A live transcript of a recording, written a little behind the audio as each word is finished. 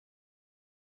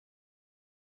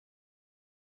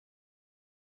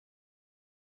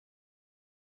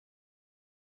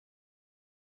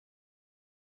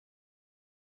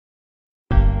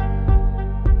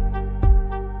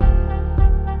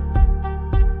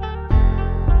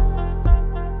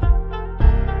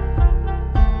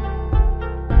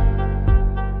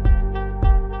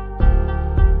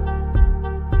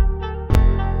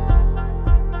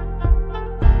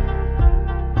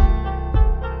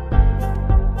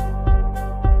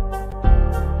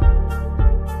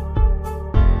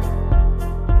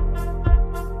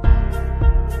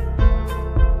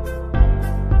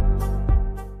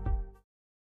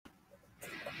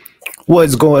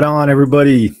What's going on,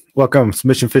 everybody? Welcome to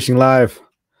Mission Fishing Live.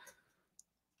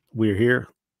 We're here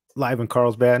live in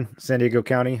Carlsbad, San Diego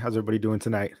County. How's everybody doing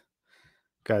tonight?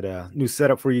 Got a new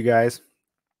setup for you guys.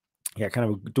 Yeah, kind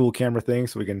of a dual camera thing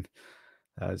so we can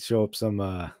show up some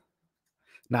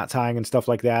knot tying and stuff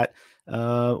like that.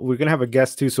 We're going to have a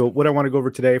guest too. So what I want to go over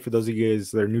today, for those of you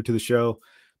guys that are new to the show,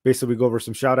 basically we go over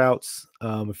some shout outs.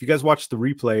 If you guys watch the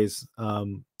replays,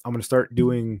 I'm going to start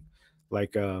doing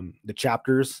like the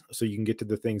chapters so you can get to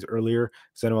the things earlier,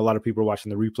 because I know a lot of people are watching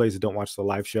the replays that don't watch the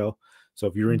live show. So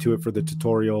if you're into it for the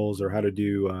tutorials or how to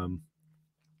do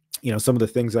some of the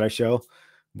things that I show,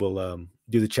 we'll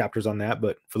do the chapters on that.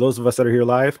 But for those of us that are here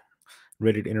live,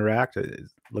 ready to interact,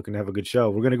 looking to have a good show,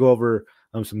 we're going to go over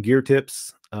some gear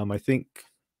tips. I think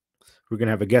we're going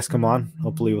to have a guest come on.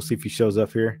 Hopefully we'll see if he shows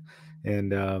up here,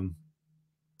 and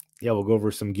yeah, we'll go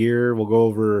over some gear. We'll go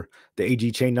over the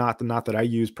AG chain knot, the knot that I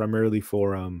use primarily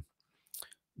for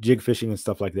jig fishing and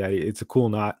stuff like that. It's a cool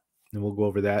knot, and we'll go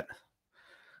over that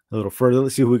a little further.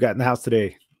 Let's see who we got in the house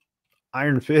today.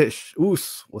 Ironfish,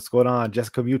 Oos, what's going on?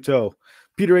 Jessica Muto,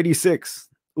 Peter 86,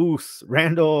 Oos,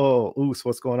 Randall, Oos,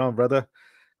 what's going on, brother?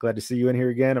 Glad to see you in here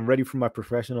again. I'm ready for my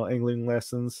professional angling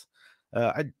lessons.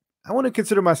 I want to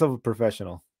consider myself a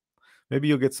professional. Maybe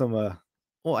you'll get some.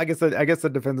 Well, I guess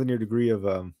that depends on your degree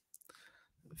of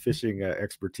fishing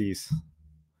expertise.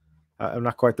 I'm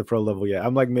not quite the pro level yet.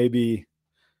 I'm like maybe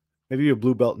a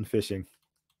blue belt in fishing.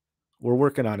 We're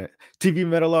working on it. TV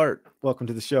Metal Art, welcome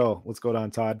to the show. What's going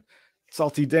on, Todd?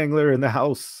 Salty Dangler in the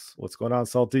house. What's going on,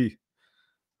 Salty?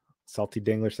 Salty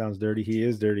Dangler sounds dirty. He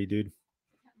is dirty, dude.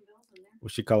 We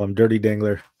should call him Dirty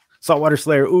Dangler. Saltwater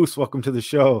Slayer, Oos, welcome to the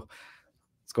show.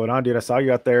 What's going on, dude? I saw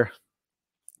you out there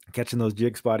catching those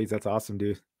jig spotties. That's awesome,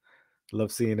 dude.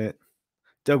 Love seeing it.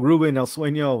 Doug Rubin, El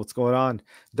Sueño, what's going on?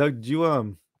 Doug, did you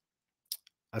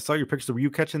I saw your picture. Were you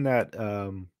catching that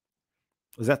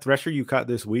was that thresher you caught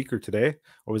this week or today?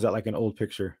 Or was that like an old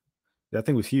picture? That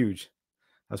thing was huge.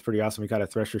 That's pretty awesome. We caught a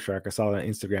thresher shark. I saw that on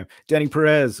Instagram. Danny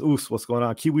Perez, Oos, what's going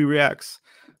on? Kiwi Reacts.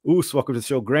 Oos, welcome to the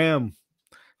show. Graham,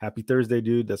 happy Thursday,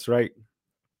 dude. That's right.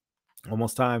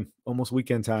 Almost time. Almost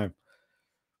weekend time.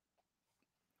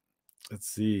 Let's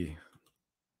see.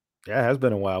 Yeah, it has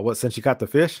been a while. What, since you caught the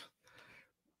fish?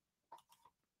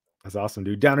 That's awesome,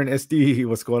 dude. Down in SD,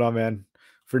 what's going on, man?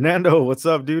 Fernando, what's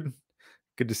up, dude?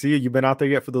 Good to see you. You been out there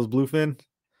yet for those bluefin?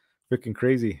 Freaking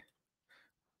crazy.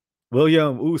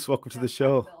 William, Oos, welcome to the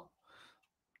show. Bill.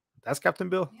 That's Captain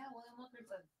Bill? Yeah, William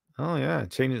Wilkerson. Oh,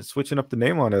 yeah. Switching up the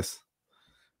name on us.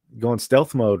 Going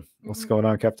stealth mode. What's going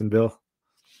on, Captain Bill?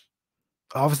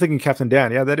 Oh, I was thinking Captain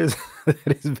Dan. Yeah, that is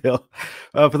Bill.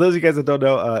 For those of you guys that don't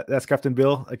know, that's Captain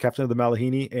Bill, a captain of the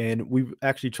Malahini, and we've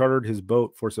actually chartered his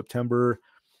boat for September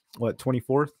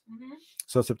 24th.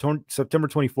 So September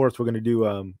 24th, we're going to do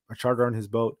a charter on his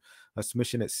boat, a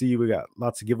submission at sea. We got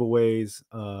lots of giveaways,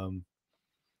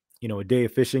 a day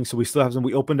of fishing. So we still have some.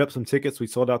 We opened up some tickets. We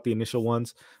sold out the initial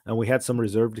ones, and we had some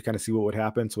reserved to kind of see what would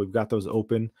happen. So we've got those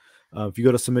open. If you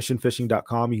go to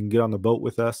submissionfishing.com, you can get on the boat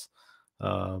with us.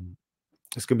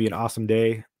 It's going to be an awesome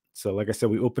day. So like I said,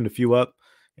 we opened a few up,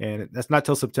 and that's not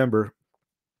till September.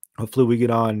 Hopefully we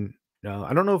get on.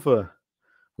 I don't know if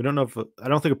I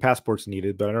don't think a passport's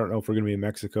needed, but I don't know if we're going to be in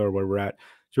Mexico or where we're at.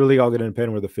 It's really all going to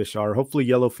depend where the fish are. Hopefully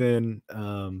yellowfin,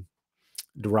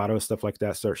 Dorado, stuff like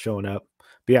that start showing up.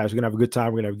 But yeah, we're going to have a good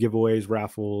time. We're going to have giveaways,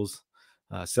 raffles,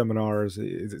 seminars.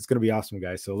 It's going to be awesome,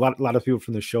 guys. So a lot of people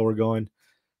from the show are going.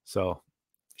 So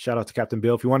shout out to Captain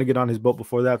Bill. If you want to get on his boat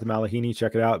before that, the Malahini,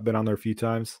 check it out. Been on there a few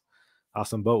times.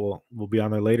 Awesome boat. We'll be on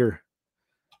there later.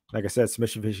 Like I said,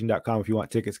 submissionfishing.com if you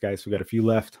want tickets, guys. We got a few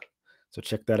left. So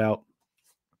check that out.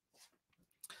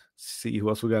 See who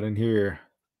else we got in here.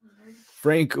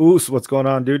 Frank Oos, what's going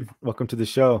on, dude? Welcome to the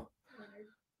show.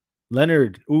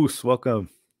 Leonard Oos, welcome.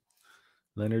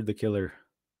 Leonard the Killer.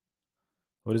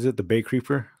 What is it? The Bay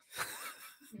Creeper?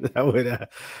 That would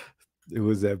it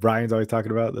was Brian's always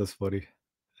talking about. That's funny.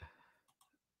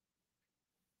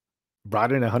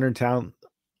 Brought in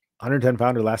 110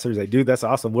 pounder last Thursday. Dude, that's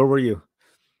awesome. Where were you?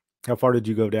 How far did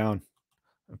you go down?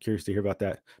 I'm curious to hear about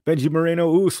that. Benji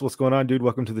Moreno Oos, what's going on, dude?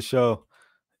 Welcome to the show.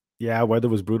 Yeah, weather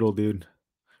was brutal, dude.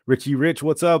 Richie Rich,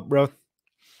 what's up, bro?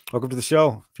 Welcome to the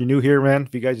show. If you're new here, man,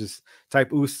 if you guys just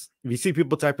type Oos, if you see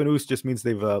people typing Oos, just means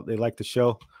they like the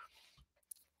show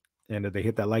and they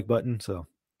hit that like button. So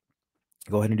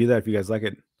go ahead and do that if you guys like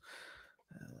it.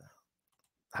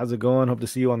 How's it going? Hope to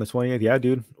see you on the 20th. Yeah,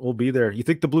 dude, we'll be there. You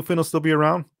think the bluefin will still be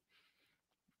around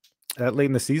that late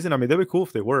in the season? I mean, that'd be cool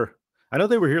if they were. I know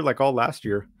they were here like all last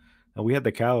year, and we had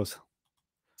the cows.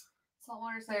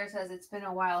 Saltwater Slayer says it's been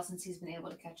a while since he's been able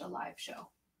to catch a live show.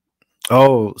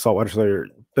 Oh, saltwater slayer.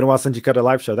 Been a while since you cut a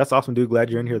live show. That's awesome, dude. Glad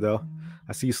you're in here, though.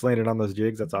 I see you slaying it on those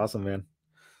jigs. That's awesome, man.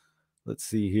 Let's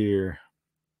see here.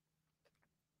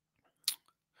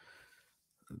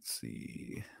 Let's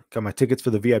see. Got my tickets for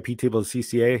the VIP table at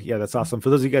CCA. Yeah, that's awesome. For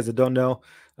those of you guys that don't know,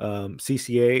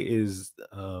 CCA is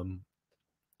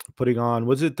putting on,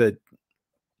 was it the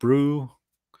brew?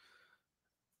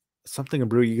 Something in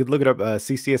brew. You could look it up.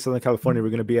 CCA Southern California. We're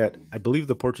going to be at, I believe,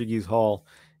 the Portuguese Hall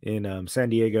in San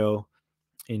Diego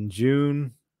in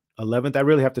June 11th. I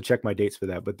really have to check my dates for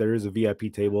that, but there is a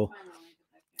VIP table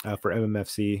for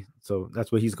MMFC. So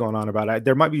that's what he's going on about.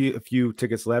 There might be a few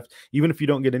tickets left. Even if you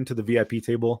don't get into the VIP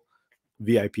table,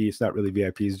 it's not really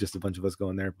VIP. It's just a bunch of us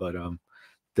going there. But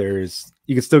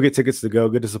you can still get tickets to go.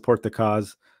 Good to support the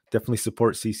cause. Definitely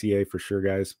support CCA for sure,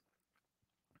 guys.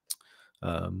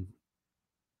 And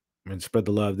spread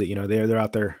the love that, they're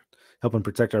out there helping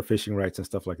protect our fishing rights and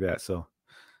stuff like that. So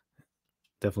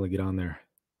definitely get on there.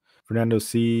 Fernando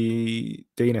C,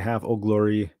 day and a half, Old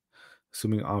Glory,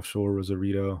 assuming offshore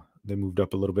Rosarito. They moved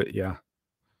up a little bit. Yeah.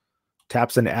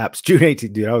 Taps and apps, June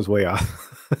 18th. Dude, I was way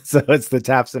off. So it's the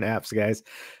taps and apps, guys.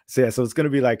 So yeah, so it's going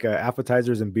to be like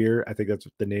appetizers and beer. I think that's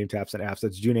the name, taps and apps.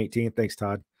 That's June 18th. Thanks,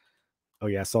 Todd. Oh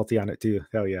yeah, salty on it too.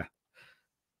 Hell yeah.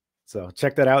 So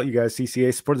check that out, you guys.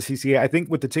 CCA, support the CCA. I think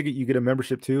with the ticket you get a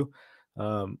membership too,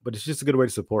 but it's just a good way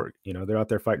to support. They're out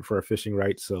there fighting for our fishing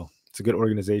rights, so it's a good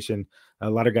organization. A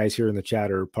lot of guys here in the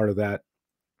chat are part of that.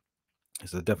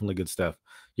 So definitely good stuff.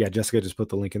 Yeah, Jessica just put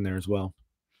the link in there as well.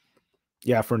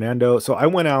 Yeah, Fernando. So I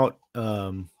went out.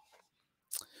 When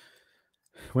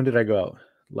did I go out?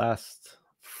 Last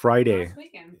Friday. Last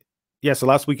weekend. Yeah, so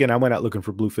last weekend I went out looking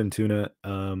for bluefin tuna.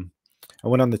 I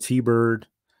went on the T-Bird,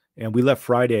 and we left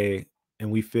Friday,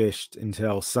 and we fished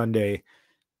until Sunday.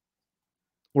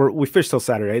 We fished till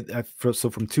Saturday. So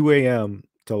from 2 a.m.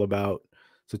 till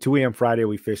 2 a.m. Friday,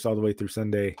 we fished all the way through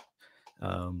Sunday.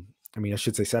 I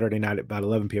should say Saturday night at about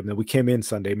 11 p.m. Then we came in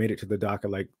Sunday, made it to the dock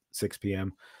at like 6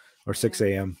 p.m. or 6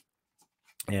 a.m.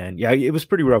 And yeah, it was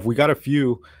pretty rough. We got a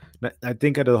few. I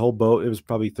think out of the whole boat, it was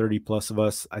probably 30 plus of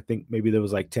us. I think maybe there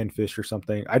was like 10 fish or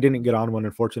something. I didn't get on one,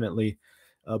 unfortunately.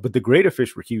 But the greater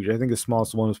fish were huge. I think the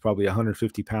smallest one was probably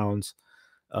 150 pounds.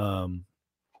 And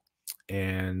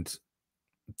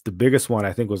the biggest one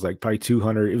I think was like probably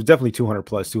 200. It was definitely 200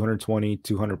 plus, 220,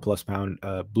 200 plus pound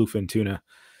bluefin tuna.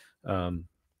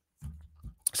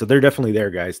 So they're definitely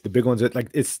there, guys. The big ones,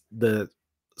 it's the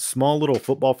small little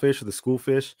football fish or the school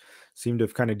fish seem to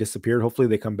have kind of disappeared. Hopefully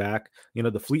they come back.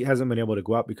 The fleet hasn't been able to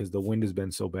go out because the wind has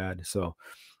been so bad. So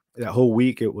that whole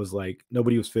week it was like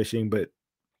nobody was fishing, but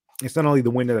it's not only the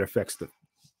wind that affects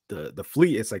the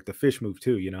fleet, it's like the fish move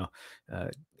too,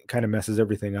 kind of messes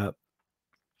everything up.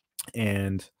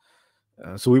 And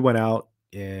so we went out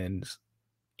and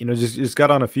just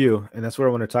got on a few, and that's where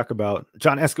I want to talk about.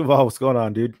 John Escobar, what's going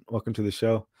on, dude? Welcome to the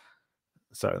show.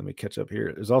 Sorry, let me catch up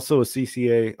here. There's also a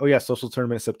CCA. Oh yeah, social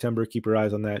tournament in September. Keep your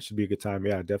eyes on that. Should be a good time.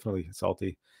 Yeah, definitely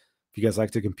salty. If you guys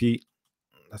like to compete,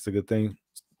 that's a good thing.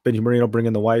 Benji Marino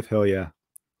bringing the wife. Hell yeah.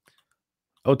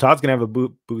 Oh, Todd's gonna have a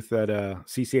booth at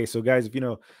CCA. So guys, if you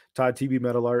know Todd TB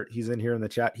Metal Art, he's in here in the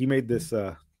chat. He made this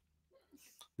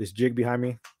this jig behind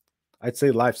me. I'd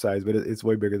say life size, but it's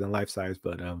way bigger than life size.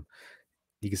 But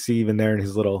you can see even there in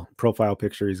his little profile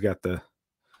picture, he's got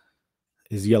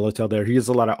his yellowtail there. He does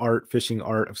a lot of art, fishing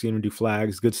art. I've seen him do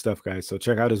flags. Good stuff, guys. So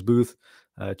check out his booth.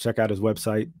 Check out his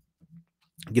website.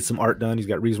 Get some art done. He's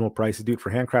got reasonable prices. Do it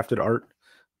for handcrafted art.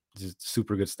 Just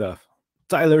super good stuff.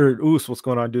 Tyler Oos, what's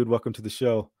going on, dude? Welcome to the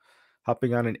show.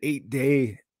 Hopping on an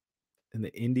 8-day in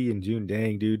the Indy in June.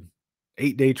 Dang, dude.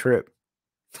 8-day trip.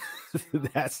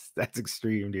 that's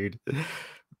extreme, dude.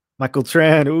 Michael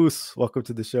Tran, Oos, welcome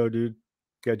to the show, dude.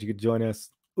 Glad you could join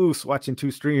us. Oos, watching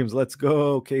 2 streams. Let's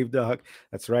go, Cave Dog.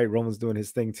 That's right. Roman's doing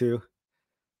his thing too.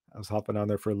 I was hopping on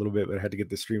there for a little bit, but I had to get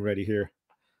the stream ready here.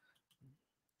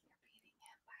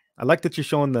 I like that you're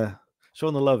showing the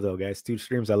love though, guys. 2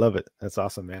 streams. I love it. That's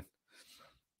awesome, man.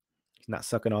 He's not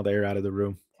sucking all the air out of the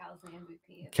room. Cal's the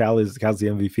MVP. Cal's the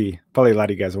MVP. Probably a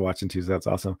lot of you guys are watching too, so that's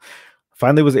awesome.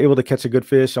 Finally was able to catch a good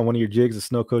fish on one of your jigs, a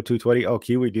Snowco 220. Oh,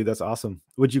 Kiwi, dude, that's awesome.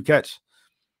 What'd you catch?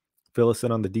 Fill us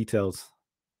in on the details.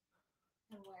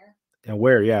 And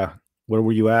where, yeah. Where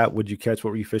were you at? What'd you catch?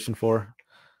 What were you fishing for?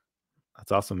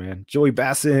 That's awesome, man. Joey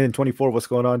Bassin, 24. What's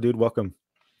going on, dude? Welcome.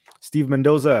 Steve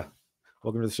Mendoza,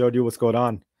 welcome to the show, dude. What's going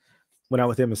on? Went out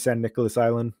with him in San Nicolas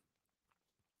Island.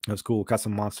 That was cool. Caught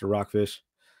some monster rockfish.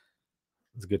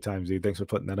 It's a good time, dude. Thanks for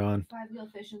putting that on. 5 Gill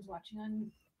Fishing's watching on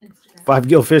Instagram. 5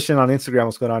 Gill Fishing on Instagram.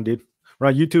 What's going on, dude? We're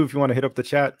on YouTube if you want to hit up the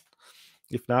chat.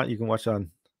 If not, you can watch on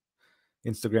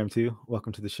Instagram too.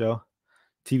 Welcome to the show.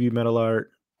 TV Metal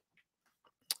Art.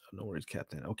 don't know where's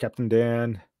Captain. Oh, Captain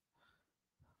Dan.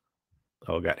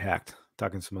 Oh, got hacked.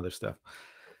 Talking some other stuff.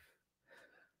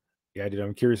 Yeah, dude,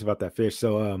 I'm curious about that fish.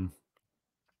 So,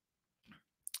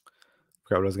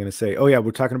 forgot what I was gonna say. Oh yeah,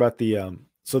 we're talking about the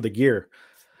so the gear.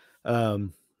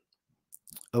 Um,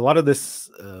 a lot of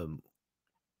this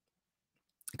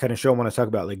kind of show when I talk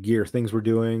about like gear, things we're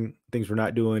doing, things we're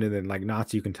not doing, and then like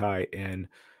knots you can tie. And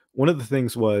one of the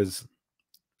things was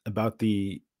about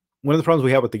the one of the problems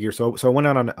we had with the gear. So I went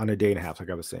out on a day and a half, like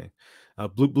I was saying.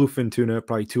 Bluefin tuna,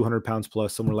 probably 200 pounds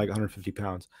plus, somewhere like 150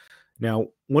 pounds. Now,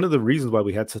 one of the reasons why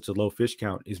we had such a low fish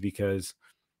count is because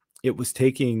it was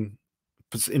taking,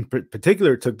 in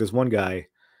particular, it took this one guy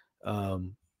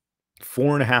um,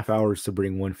 4.5 hours to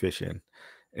bring one fish in.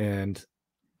 And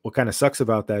what kind of sucks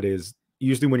about that is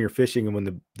usually when you're fishing and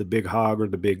when the big hog or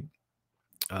the big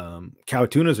cow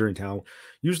tunas are in town,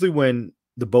 usually when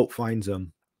the boat finds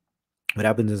them, what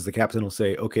happens is the captain will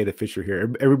say, okay, the fish are here.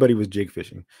 Everybody was jig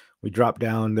fishing. We drop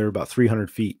down, they're about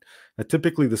 300 feet. Now,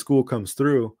 typically the school comes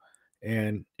through,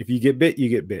 and if you get bit, you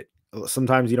get bit.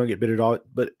 Sometimes you don't get bit at all,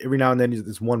 but every now and then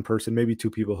there's one person, maybe two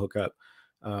people hook up.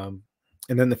 And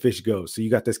then the fish goes. So you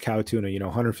got this cow tuna,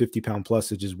 150-pound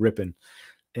plus is just ripping.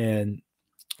 And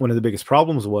one of the biggest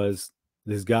problems was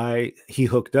this guy, he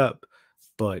hooked up,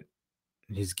 but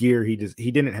his gear, he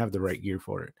didn't have the right gear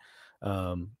for it.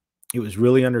 It was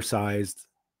really undersized.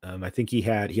 I think he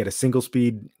had a single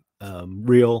speed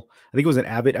reel. I think it was an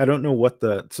Abbott. I don't know what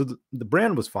the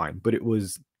brand was fine, but it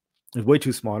was way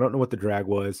too small. I don't know what the drag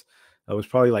was. It was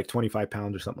probably like 25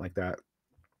 pounds or something like that.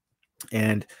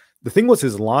 And the thing was,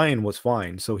 his line was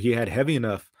fine. So he had heavy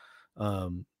enough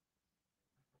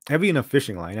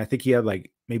fishing line. I think he had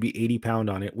like maybe 80-pound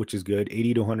on it, which is good.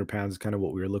 80 to 100 pounds is kind of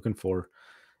what we were looking for.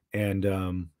 And,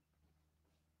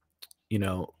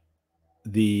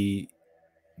 the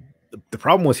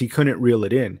problem was he couldn't reel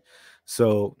it in.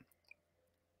 So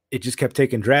it just kept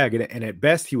taking drag. And at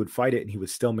best he would fight it and he would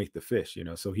still make the fish,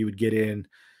 so he would get in,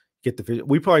 get the fish.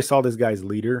 We probably saw this guy's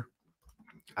leader,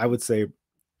 I would say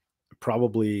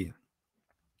probably,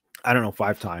 I don't know,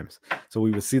 5 times. So we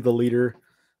would see the leader.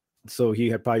 So he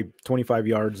had probably 25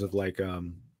 yards of like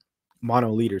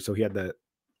mono leader. So he had the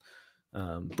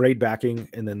braid backing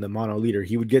and then the mono leader.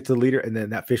 He would get to the leader and then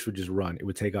that fish would just run. It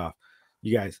would take off.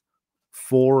 You guys,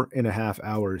 4.5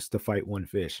 hours to fight one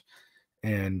fish.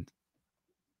 And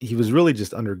he was really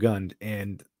just undergunned.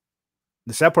 And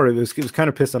the sad part of it was kind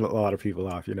of pissing a lot of people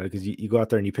off, because you go out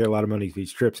there and you pay a lot of money for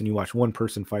these trips and you watch one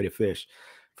person fight a fish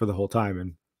for the whole time.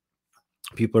 And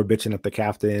people are bitching at the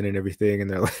captain and everything. And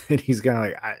they're like, and he's kind of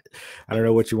like, I don't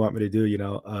know what you want me to do.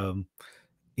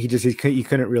 He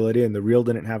couldn't reel it in. The reel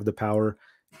didn't have the power.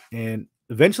 And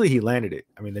eventually he landed it.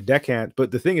 I mean, the deckhand,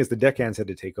 but the thing is the deckhands had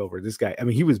to take over. This guy, I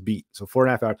mean, he was beat. So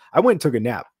 4.5 hours. I went and took a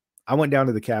nap. I went down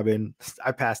to the cabin.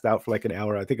 I passed out for like an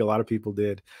hour. I think a lot of people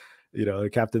did. The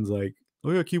captain's like,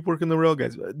 oh yeah, keep working the reel,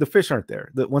 guys. The fish aren't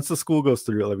there. Once the school goes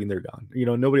through, I mean, they're gone.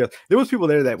 Nobody else. There was people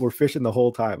there that were fishing the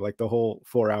whole time, like the whole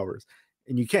 4 hours.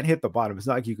 And you can't hit the bottom. It's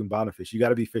not like you can bottom fish. You got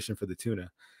to be fishing for the tuna.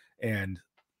 And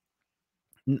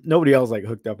nobody else like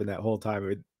hooked up in that whole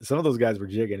time. Some of those guys were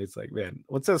jigging. It's like, man,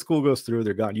 once that school goes through,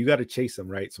 they're gone. You got to chase them,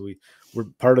 right? So we're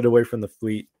parted away from the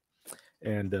fleet.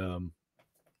 And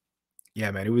yeah,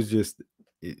 man, it was just,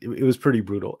 it was pretty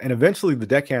brutal. And eventually the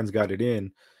deckhands got it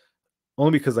in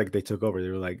only because like they took over. They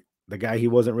were like, the guy, he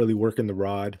wasn't really working the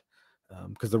rod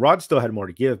because the rod still had more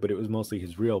to give, but it was mostly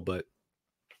his reel. But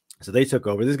so they took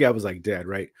over. This guy was like dead,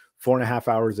 right? 4.5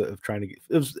 hours of trying to get,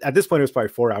 it was at this point, it was probably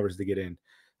 4 hours to get in.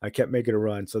 I kept making a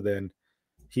run. So then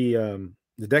the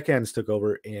deckhands took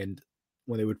over, and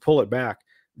when they would pull it back,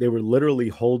 they were literally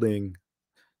holding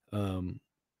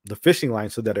the fishing line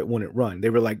so that it wouldn't run.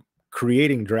 They were like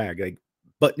creating drag, like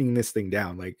buttoning this thing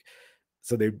down. Like,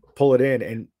 so they pull it in,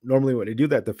 and normally when they do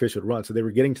that, the fish would run. So they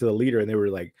were getting to the leader, and they were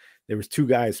like, there was 2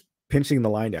 guys pinching the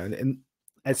line down. And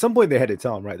at some point they had to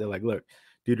tell him, right? They're like, look,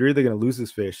 dude, you're either going to lose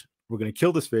this fish. We're going to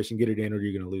kill this fish and get it in, or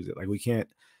you're going to lose it. Like, we can't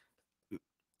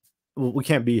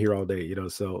be here all day,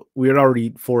 So we had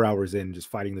already 4 hours in just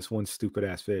fighting this one stupid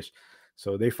ass fish.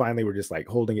 So they finally were just like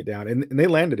holding it down, and they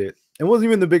landed it. It wasn't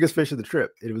even the biggest fish of the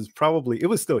trip. It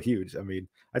was still huge. I mean,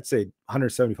 I'd say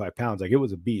 175 pounds. Like, it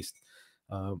was a beast.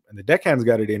 And the deckhands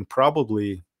got it in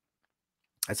probably,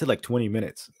 I said like 20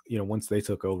 minutes, once they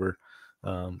took over.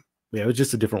 Yeah, it was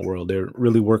just a different world. They're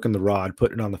really working the rod,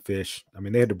 putting it on the fish. I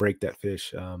mean, they had to break that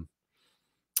fish,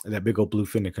 that big old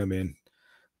bluefin to come in.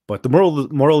 But the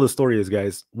moral of the story is,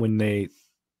 guys, when they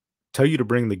tell you to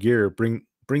bring the gear, bring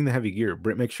the heavy gear.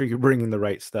 Make sure you're bringing the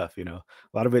right stuff. A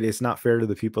lot of it's not fair to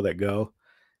the people that go,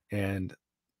 and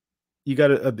you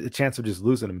got a chance of just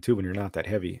losing them too when you're not that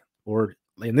heavy. or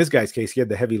in this guy's case, he had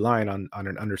the heavy line on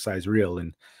an undersized reel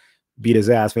and beat his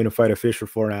ass, made him fight a fish for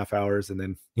 4.5 hours, and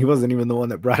then he wasn't even the one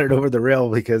that brought it over the rail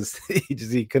because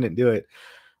he couldn't do it.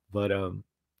 But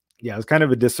yeah, it was kind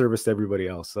of a disservice to everybody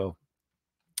else. So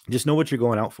just know what you're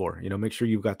going out for. Make sure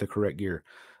you've got the correct gear.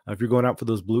 If you're going out for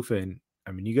those bluefin,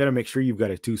 I mean, you got to make sure you've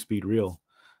got a 2-speed reel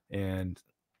and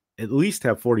at least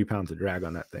have 40 pounds of drag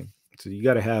on that thing. So you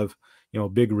got to have, a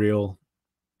big reel,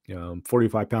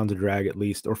 45 pounds of drag at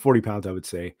least, or 40 pounds, I would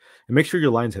say, and make sure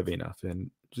your line's heavy enough. And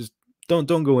just don't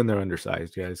go in there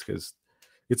undersized, guys, because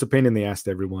it's a pain in the ass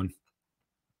to everyone.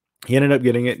 He ended up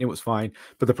getting it and it was fine.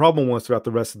 But the problem was throughout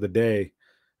the rest of the day,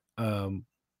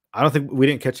 I don't think we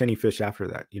didn't catch any fish after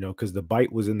that, because the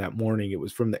bite was in that morning. It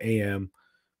was from the AM.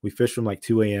 We fished from like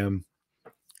 2 a.m.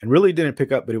 and really didn't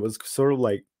pick up, but it was sort of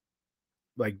like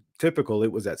typical.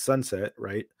 It was at sunset,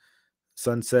 right?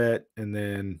 Sunset and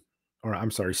then, or I'm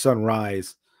sorry,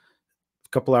 sunrise, a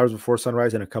couple hours before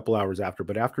sunrise and a couple hours after.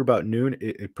 But after about noon,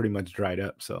 it pretty much dried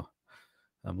up. So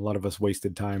a lot of us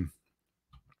wasted time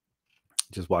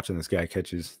just watching this guy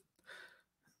catches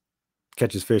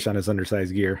fish on his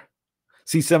undersized gear.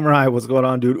 See Samurai, what's going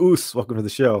on, dude? Oos, welcome to the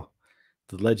show.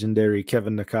 The legendary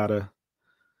Kevin Nakata.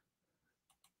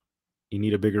 You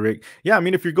need a bigger rig. Yeah, I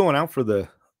mean, if you're going out for the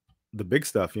big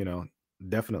stuff,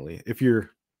 definitely. If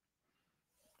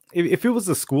it was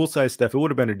the school size stuff, it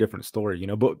would have been a different story,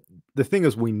 But the thing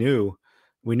is, we knew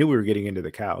we were getting into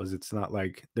the cows. It's not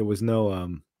like there was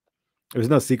no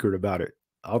secret about it.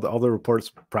 All the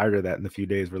reports prior to that in the few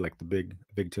days were like the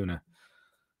big tuna,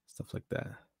 stuff like that.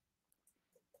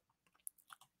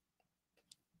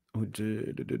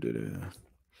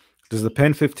 Does the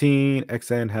Pen 15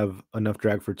 XN have enough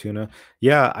drag for tuna?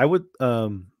 Yeah, I would.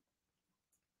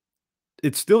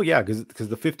 It's still, yeah, because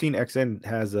the 15 XN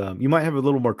has you might have a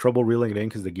little more trouble reeling it in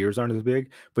because the gears aren't as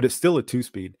big, but it's still a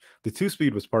 2-speed. The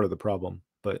 2-speed was part of the problem,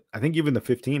 but I think even the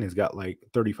 15 has got like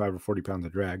 35 or 40 pounds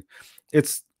of drag.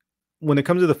 It's when it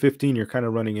comes to the 15, you're kind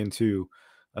of running into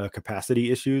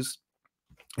capacity issues,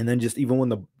 and then just even when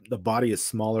the body is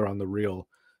smaller on the reel,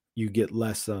 you get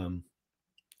less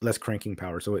cranking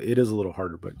power, so it is a little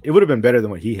harder. But it would have been better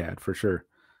than what he had for sure.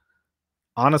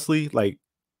 Honestly, like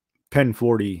Pen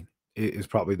 40 is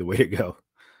probably the way to go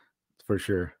for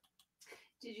sure.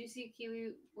 Did you see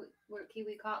Kiwi? What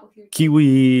Kiwi caught with your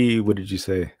Kiwi? What did you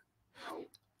say?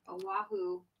 A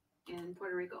wahoo in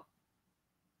Puerto Rico.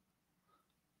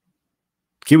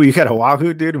 Kiwi, you got a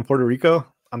wahoo, dude, in Puerto Rico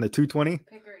on the 220?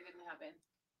 Picker, it didn't happen.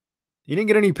 You didn't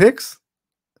get any pics?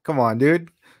 Come on, dude.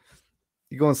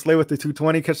 You go and slay with the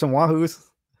 220, catch some wahoos?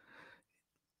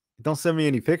 Don't send me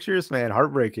any pictures, man.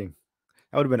 Heartbreaking.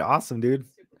 That would have been awesome, dude.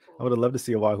 Cool. I would have loved to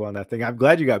see a wahoo on that thing. I'm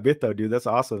glad you got bit, though, dude. That's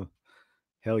awesome.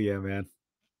 Hell yeah, man.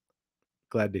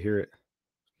 Glad to hear it.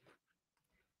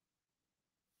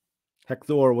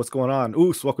 Hector, what's going on?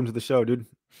 Oos, welcome to the show, dude.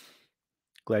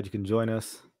 Glad you can join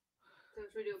us.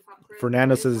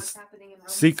 Fernando says,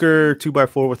 Seeker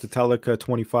 2x4 with the Telica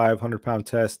 25, 100-pound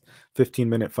test,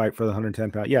 15-minute fight for the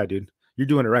 110-pound. Yeah, dude, you're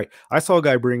doing it right. I saw a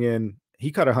guy bring in,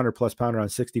 he caught a 100-plus pounder on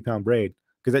 60-pound braid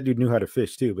because that dude knew how to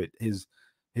fish too, but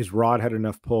his rod had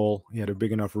enough pull. He had a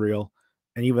big enough reel,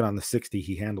 and even on the 60,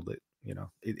 he handled it.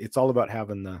 It's all about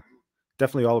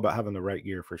definitely all about having the right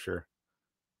gear for sure.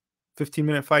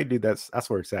 15-minute fight, dude, that's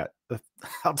where it's at.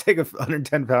 I'll take a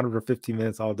 110-pounder for 15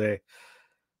 minutes all day.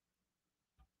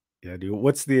 Yeah, dude.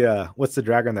 What's the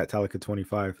drag on that Telica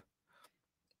 25?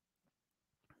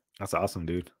 That's awesome,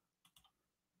 dude.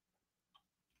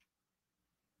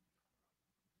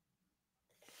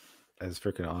 That's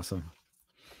freaking awesome.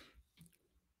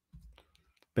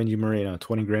 Benji Moreno,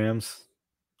 20 grams.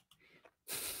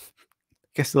 You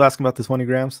guys still asking about the 20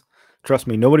 grams? Trust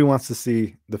me, nobody wants to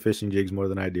see the fishing jigs more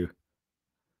than I do.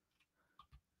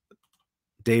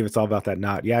 Dave, it's all about that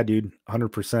knot. Yeah, dude,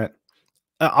 100%.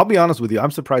 I'll be honest with you. I'm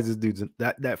surprised this dude's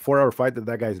that 4-hour fight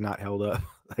that guy's not held up.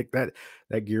 Like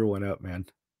that gear went up, man.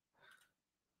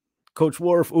 Coach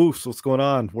Worf, oofs, what's going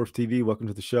on? Worf TV, welcome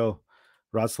to the show.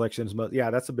 Rod selections,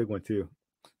 yeah, that's a big one too.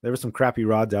 There were some crappy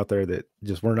rods out there that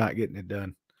just were not getting it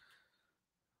done.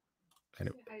 And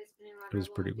it was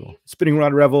pretty cool. Spinning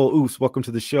Rod Revel, oofs, welcome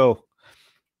to the show.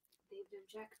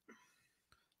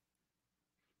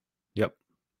 Yep.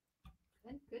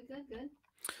 Good.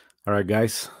 All right,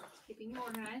 guys.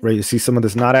 Ready to see some of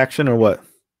this knot action or what?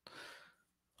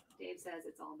 Dave says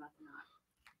it's all about the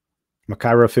knot.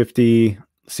 Makaira 50.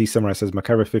 See Samurai says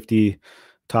Makaira 50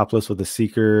 topless with a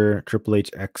Seeker Triple H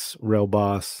X Rail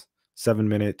Boss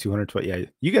 7-minute 220. Yeah,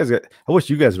 you guys I wish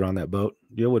you guys were on that boat.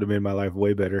 You would have made my life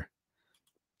way better.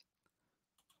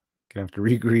 Gonna have to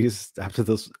re-grease after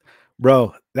those.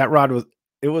 Bro, that rod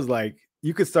was like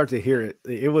you could start to hear it.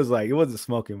 It was like it wasn't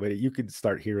smoking, but you could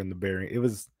start hearing the bearing. It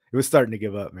was starting to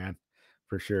give up, man,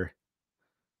 for sure.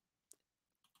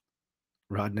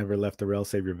 Rod never left the rail,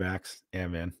 save your backs. Yeah,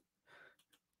 man.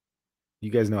 You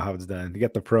guys know how it's done. You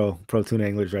got the pro tuna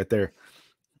anglers right there.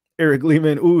 Eric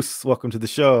Lehman, Oos, welcome to the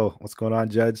show. What's going on,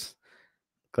 Judge?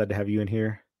 Glad to have you in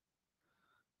here.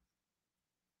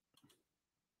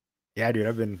 Yeah, dude,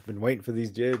 I've been waiting for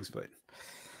these jigs, but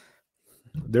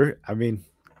they're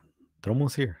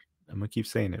almost here. I'm gonna keep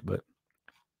saying it, but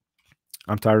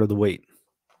I'm tired of the wait.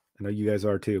 I know you guys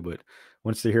are too, but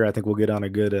once they're here, I think we'll get on a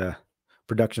good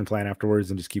production plan afterwards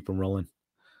and just keep them rolling.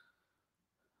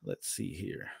 Let's see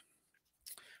here.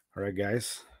 All right,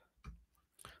 guys.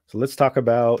 So let's talk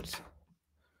about.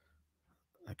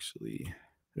 Actually,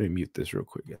 let me mute this real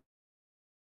quick.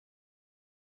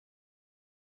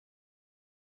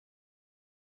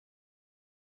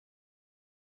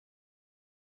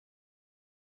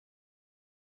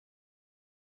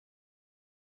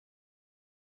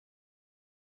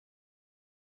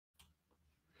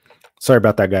 Sorry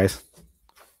about that, guys.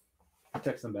 I'll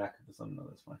text them back. No,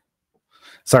 that's fine.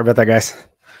 Sorry about that, guys.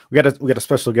 We got a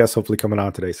special guest hopefully coming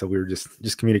on today, so we were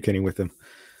just communicating with him.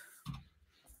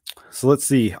 So let's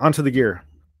see. Onto the gear.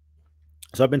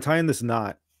 So I've been tying this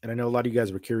knot, and I know a lot of you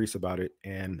guys were curious about it,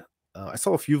 and I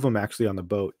saw a few of them actually on the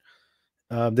boat.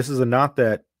 This is a knot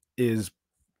that is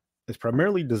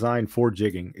primarily designed for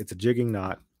jigging. It's a jigging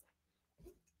knot,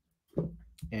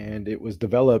 and it was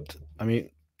developed. I mean,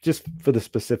 just for the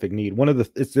specific need.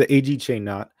 It's the AG chain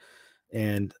knot,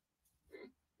 and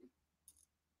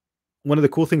one of the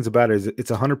cool things about it is it's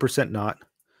 100% knot,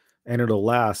 and it'll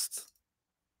last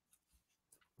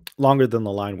longer than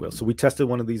the line will. So we tested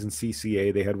one of these in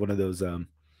CCA. They had one of those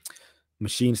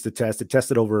machines to test. It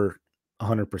tested over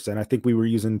 100%. I think we were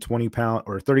using 20-pound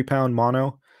or 30-pound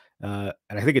mono, and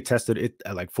I think it tested it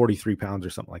at like 43 pounds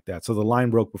or something like that. So the line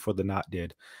broke before the knot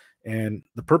did. And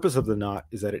the purpose of the knot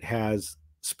is that it has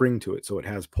spring to it, so it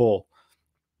has pull,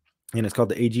 and it's called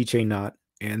the AG chain knot.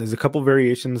 And there's a couple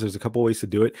variations. There's a couple ways to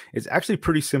do it. It's actually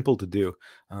pretty simple to do.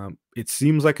 It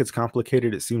seems like it's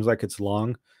complicated. It seems like it's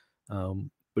long,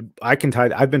 but I can tie.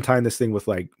 I've been tying this thing with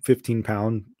like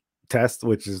 15-pound test,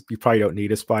 which is you probably don't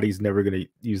need. A spotty's never going to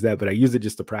use that, but I use it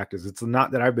just to practice. It's a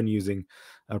knot that I've been using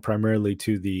primarily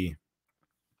to the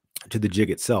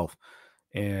jig itself.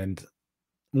 And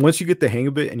once you get the hang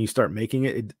of it and you start making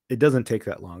it, it doesn't take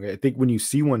that long. I think when you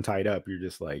see one tied up, you're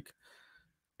just like,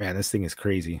 man, this thing is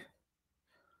crazy.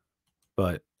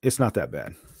 But it's not that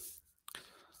bad.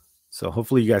 So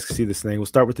hopefully you guys can see this thing. We'll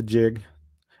start with the jig.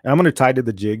 And I'm going to tie to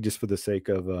the jig just for the sake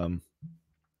of the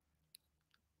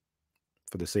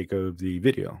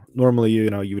video. Normally,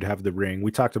 you would have the ring.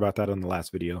 We talked about that on the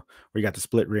last video where you got the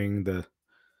split ring, the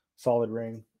solid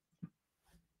ring.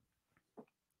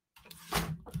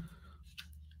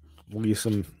 We'll use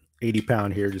some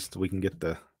 80-pound here just so we can get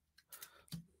the.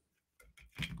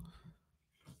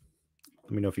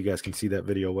 Let me know if you guys can see that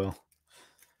video well.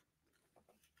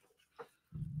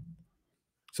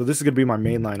 So this is going to be my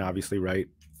main line, obviously, right?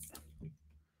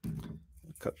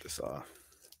 Cut this off.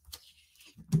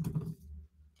 If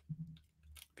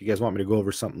you guys want me to go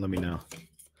over something, let me know.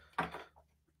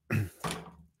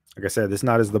 Like I said, this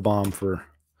knot is the bomb for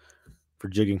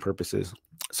jigging purposes.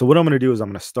 So what I'm going to do is I'm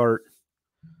going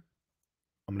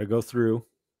to go through,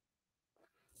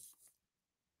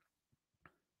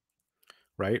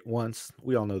 right? Once,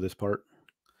 we all know this part.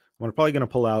 I'm probably going to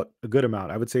pull out a good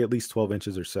amount. I would say at least 12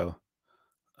 inches or so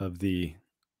of the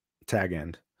tag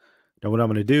end. Now what I'm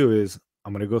going to do is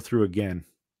I'm going to go through again.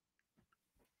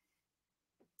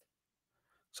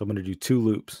 So I'm going to do 2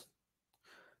 loops.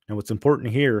 Now what's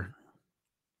important here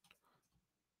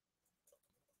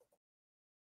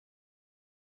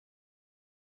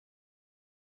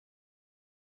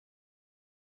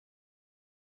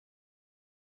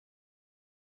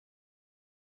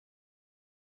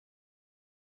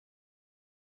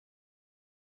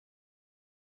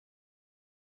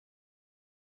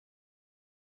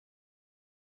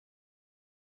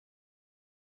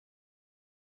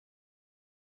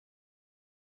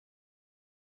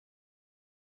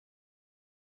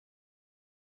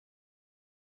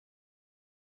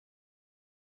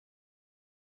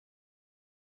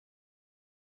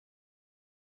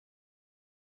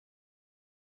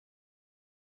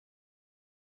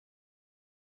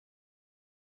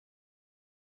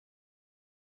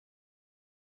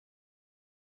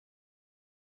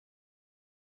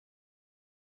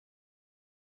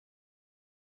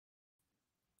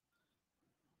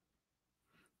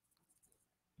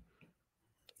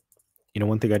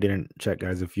one thing I didn't check,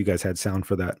 guys, if you guys had sound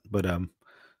for that, but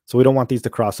so we don't want these to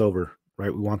cross over,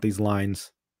 right? We want these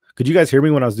lines Could you guys hear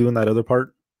me when I was doing that other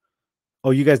part?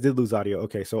 Oh, you guys did lose audio.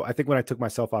 Okay, so I think when I took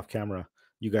myself off camera,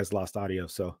 you guys lost audio.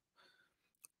 So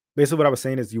basically what I was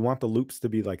saying is you want the loops to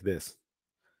be like this,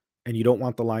 and you don't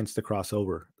want the lines to cross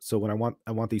over. So when I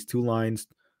want these two lines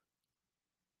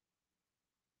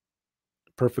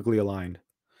perfectly aligned,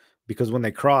 because when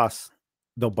they cross,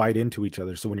 they'll bite into each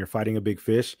other. So when you're fighting a big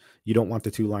fish, you don't want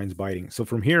the two lines biting. So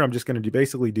from here, I'm just going to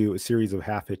basically do a series of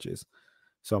half hitches.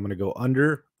 So I'm going to go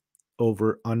under,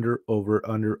 over, under, over,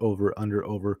 under, over, under,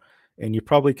 over. And you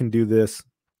probably can do this,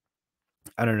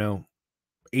 I don't know,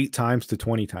 8 times to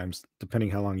 20 times, depending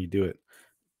how long you do it.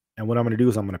 And what I'm going to do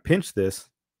is I'm going to pinch this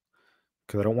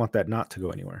because I don't want that knot to go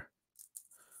anywhere.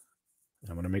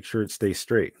 I'm going to make sure it stays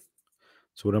straight.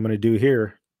 So what I'm going to do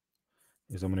here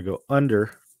is I'm going to go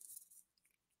under.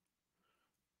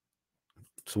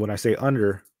 So when I say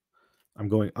under, I'm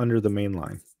going under the main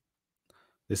line.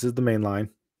 This is the main line.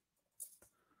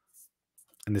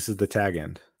 And this is the tag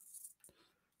end.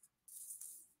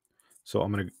 So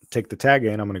I'm going to take the tag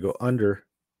end. I'm going to go under.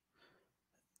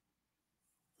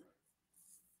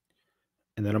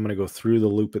 And then I'm going to go through the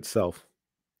loop itself.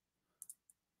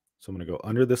 So I'm going to go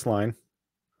under this line.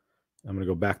 I'm going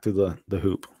to go back to the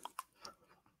hoop.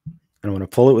 And I'm going to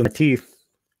pull it with my teeth.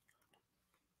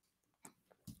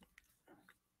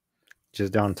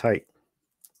 Just down tight.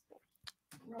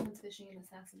 Roman's fishing in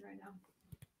Assassin right now.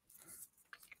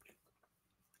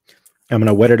 I'm going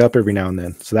to wet it up every now and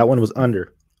then. So that one was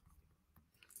under.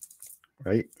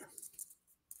 Right?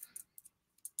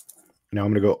 Now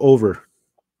I'm going to go over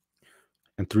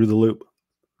and through the loop.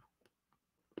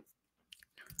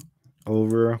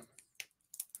 Over.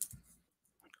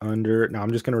 Under. Now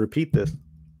I'm just going to repeat this.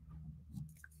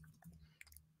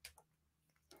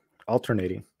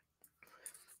 Alternating.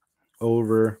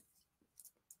 Over.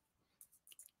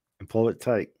 And pull it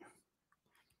tight.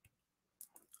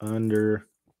 Under.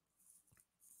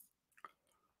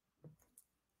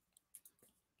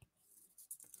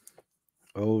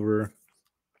 Over.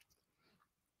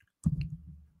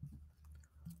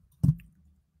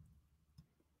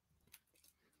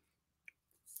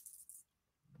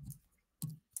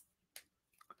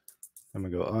 I'm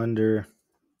going to go under.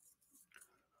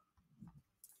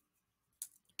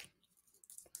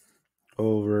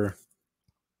 Over.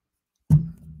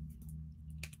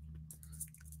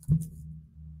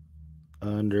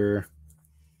 Under.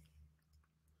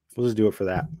 We'll just do it for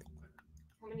that.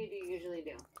 How many do you usually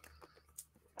do?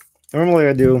 Normally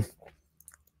I do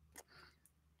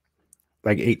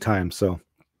like 8 times. So,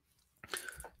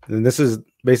 and this is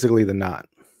basically the knot.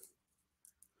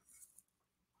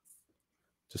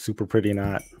 It's a super pretty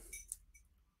knot.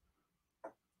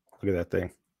 Look at that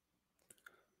thing.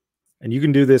 And you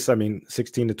can do this, I mean,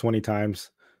 16 to 20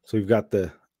 times. So we've got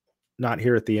the knot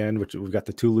here at the end, which we've got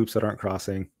the 2 loops that aren't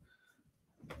crossing.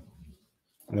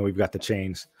 And then we've got the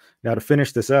chains. Now to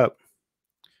finish this up,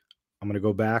 I'm going to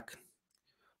go back.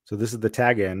 So this is the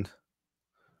tag end.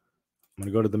 I'm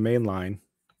going to go to the main line.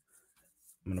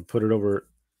 I'm going to put it over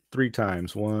 3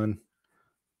 times. 1,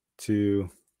 2,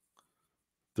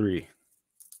 3.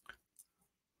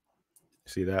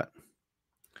 See that?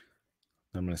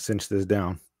 I'm going to cinch this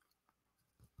down.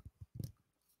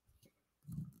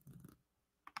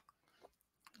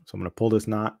 So I'm going to pull this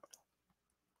knot.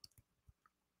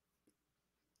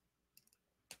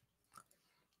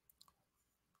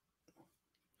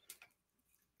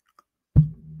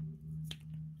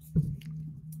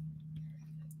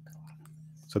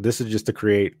 So this is just to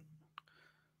create,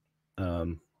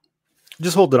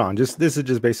 just hold it on. This is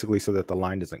just basically so that the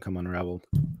line doesn't come unraveled.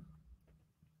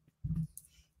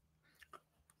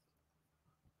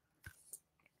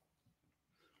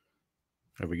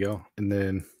 There we go. And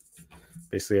then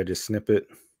basically I just snip it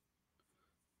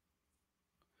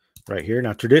right here.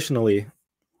 Now, traditionally,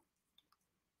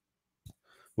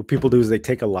 what people do is they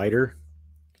take a lighter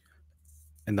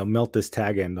and they'll melt this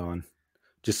tag end on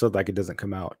just so like it doesn't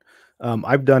come out.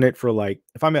 I've done it for like,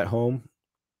 if I'm at home,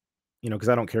 you know, because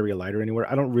I don't carry a lighter anywhere.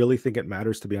 I don't really think it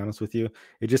matters, to be honest with you.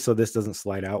 It's just so this doesn't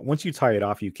slide out. Once you tie it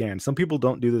off, you can. Some people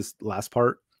don't do this last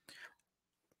part.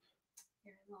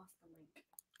 Here, I lost the link.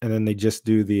 And then they just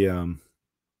do the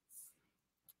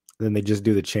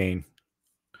chain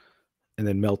and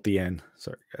then melt the end.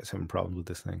 Sorry, guys, having problems with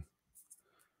this thing.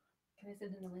 Can I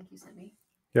send in the link you sent me?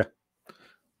 Yeah.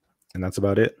 And that's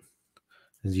about it.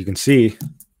 As you can see,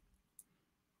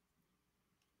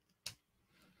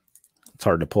 it's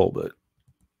hard to pull, but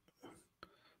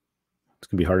it's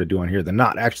going to be hard to do on here. The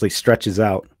knot actually stretches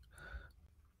out.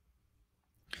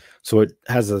 So it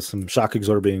has some shock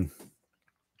absorbing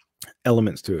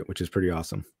elements to it, which is pretty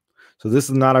awesome. So this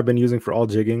is the knot I've been using for all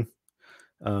jigging.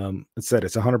 It said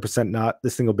it's 100% knot.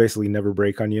 This thing will basically never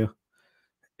break on you.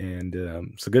 And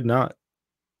it's a good knot.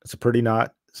 It's a pretty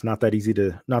knot. It's not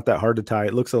that hard to tie.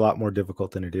 It looks a lot more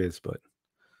difficult than it is, but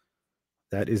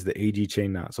that is the AG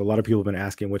chain knot. So a lot of people have been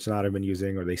asking which knot I've been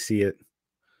using, or they see it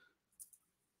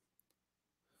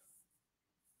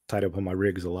tied up on my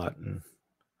rigs a lot. And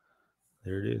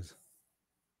there it is.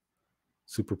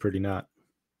 Super pretty knot.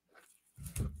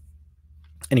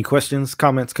 Any questions,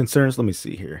 comments, concerns? Let me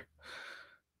see here.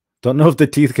 Don't know if the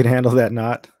teeth can handle that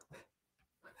knot.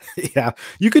 Yeah,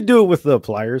 you could do it with the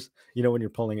pliers, when you're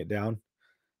pulling it down.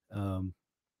 But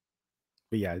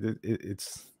yeah, it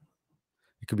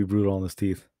could be brutal on those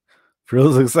teeth. For real,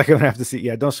 looks like I'm gonna have to see.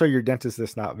 Yeah, don't show your dentist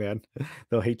this knot, man.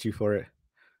 They'll hate you for it.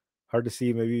 Hard to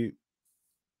see. Maybe.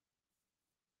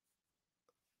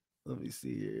 Let me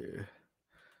see here.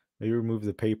 Maybe remove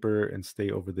the paper and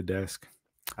stay over the desk.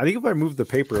 I think if I removed the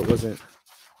paper, it was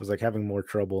like having more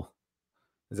trouble.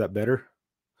 Is that better?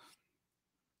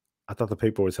 I thought the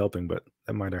paper was helping, but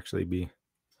that might actually be.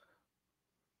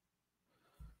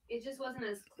 It just wasn't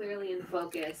as clearly in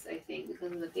focus, I think,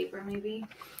 because of the paper, maybe.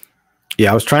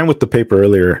 Yeah, I was trying with the paper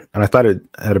earlier, and I thought it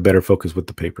had a better focus with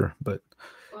the paper, but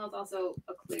well, it's also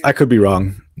a clear. I could be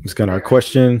wrong. It's kind of our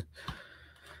question.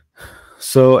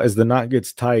 So as the knot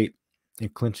gets tight,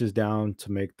 it clinches down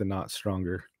to make the knot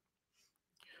stronger.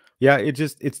 Yeah,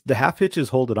 it's the half hitches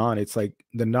hold it on. It's like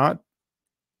the knot,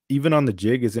 even on the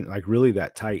jig, isn't like really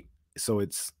that tight. So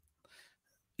it's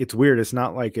weird. It's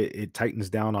not like it tightens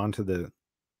down onto the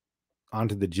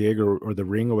jig or the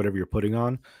ring or whatever you're putting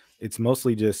on. It's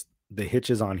mostly just the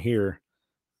hitches on here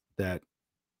that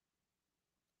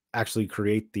actually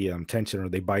create the tension, or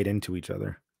they bite into each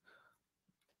other.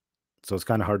 So it's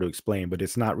kind of hard to explain, but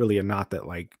it's not really a knot that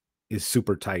like is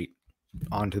super tight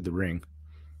onto the ring.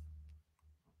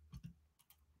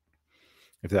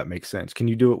 If that makes sense. Can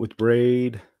you do it with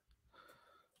braid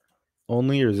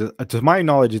only, or is it, to my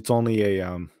knowledge, it's only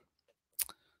a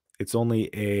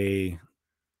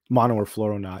mono or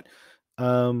fluoro knot.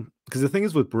 Because the thing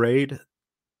is with braid,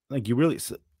 like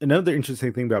another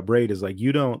interesting thing about braid is like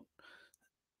you don't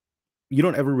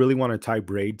ever really want to tie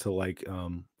braid to like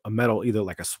a metal, either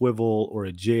like a swivel or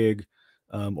a jig,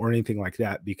 or anything like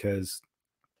that, because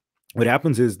what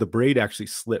happens is the braid actually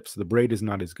slips. The braid is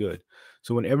not as good.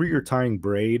 So whenever you're tying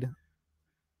braid,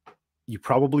 you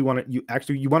probably want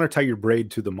to tie your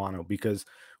braid to the mono, because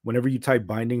whenever you tie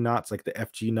binding knots like the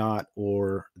FG knot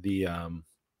or the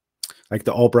like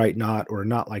the Albright knot or a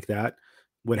knot like that,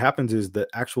 what happens is the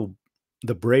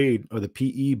braid or the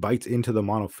PE bites into the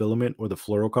monofilament or the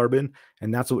fluorocarbon,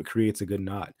 and that's what creates a good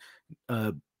knot.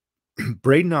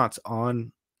 Braid knots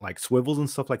on like swivels and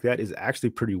stuff like that is actually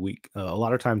pretty weak. A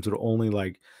lot of times they're only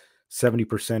like 70%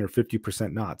 or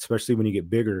 50% knots, especially when you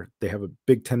get bigger. They have a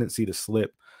big tendency to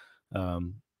slip.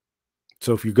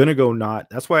 So if you're going to go knot,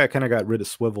 that's why I kind of got rid of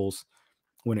swivels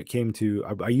when it came to,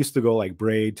 I used to go like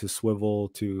braid to swivel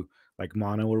to like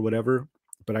mono or whatever,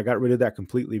 but I got rid of that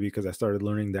completely because I started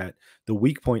learning that the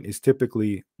weak point is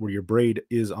typically where your braid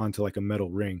is onto like a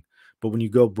metal ring. But when you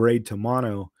go braid to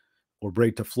mono or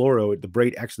braid to fluoro, the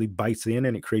braid actually bites in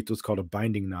and it creates what's called a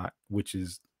binding knot, which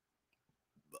is,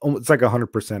 it's like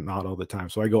 100% knot all the time.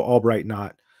 So I go Albright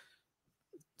knot.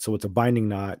 So it's a binding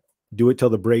knot. Do it till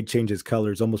the braid changes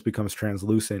colors, almost becomes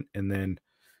translucent, and then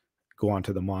go on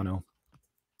to the mono.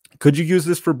 Could you use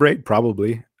this for braid?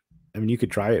 Probably. I mean, you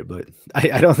could try it, but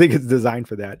I don't think it's designed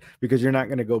for that, because you're not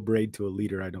going to go braid to a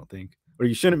liter, I don't think. Or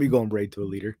you shouldn't be going braid to a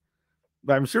liter.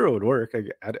 But I'm sure it would work.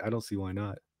 I don't see why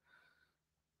not.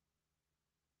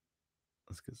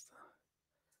 That's good stuff.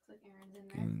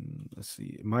 Let's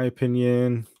see. In my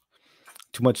opinion,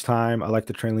 too much time. I like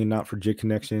the train lead knot for jig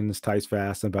connections. Ties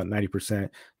fast, about 90%.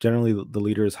 Generally, the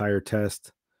leader is higher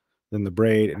test than the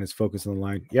braid, and it's focused on the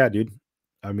line. Yeah, dude.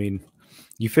 I mean,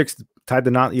 you tied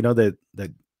the knot,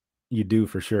 that you do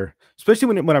for sure.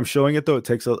 Especially when I'm showing it, though, it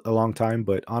takes a long time.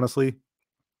 But honestly,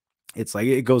 it's like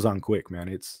it goes on quick,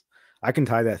 man. I can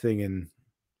tie that thing in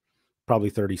probably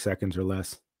 30 seconds or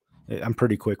less. I'm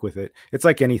pretty quick with it. It's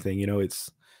like anything,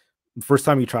 it's first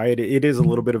time you try it, it is a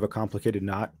little bit of a complicated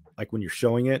knot, like when you're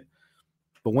showing it,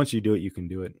 but once you do it, you can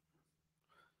do it.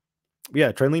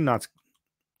 Yeah, train lead knots,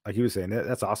 like he was saying,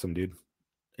 that's awesome, dude.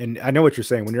 And I know what you're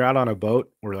saying. When you're out on a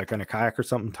boat or like on a kayak or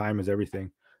something, time is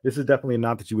everything. This is definitely a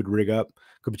knot that you would rig up,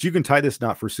 but you can tie this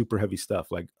knot for super heavy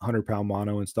stuff like 100-pound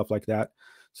mono and stuff like that.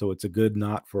 So it's a good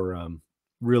knot for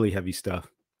really heavy stuff.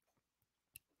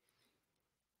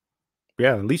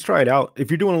 Yeah, at least try it out.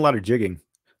 If you're doing a lot of jigging,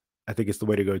 I think it's the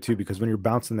way to go too, because when you're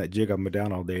bouncing that jig up and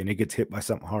down all day and it gets hit by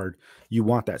something hard, you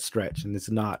want that stretch, and it's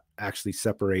not actually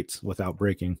separates without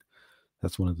breaking.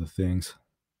 That's one of the things.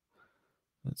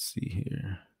 Let's see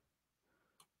here.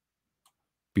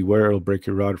 Beware, it'll break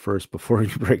your rod first before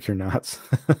you break your knots.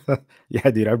 Yeah,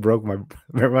 dude, remember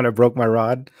when I broke my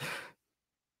rod?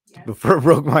 Yes. Before I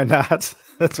broke my knots.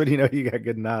 That's when you know you got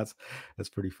good knots. That's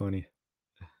pretty funny.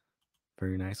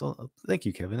 Very nice. Well, thank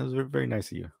you, Kevin. That was very, very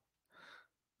nice of you.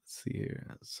 Let's see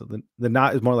here. So the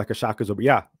knot is more like a shock absorber.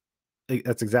 Yeah,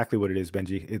 that's exactly what it is,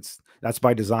 Benji. That's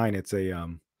by design. It's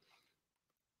a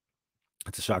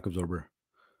shock absorber.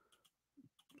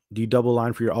 Do you double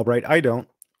line for your Albright? I don't.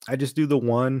 I just do the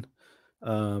one.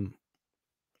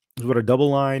 What a double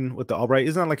line with the Albright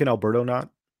is not like an Alberto knot,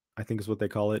 I think is what they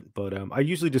call it. But I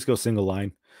usually just go single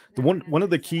line. The one of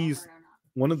the keys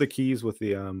with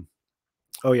the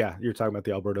oh yeah, you're talking about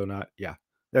the Alberto knot. Yeah,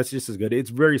 that's just as good. It's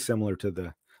very similar to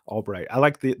the Albright. I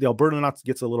like the Alberto knot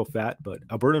gets a little fat, but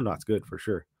Alberto knot's good for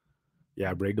sure.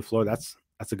 Yeah, braid to floor. That's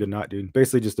a good knot, dude.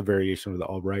 Basically just a variation of the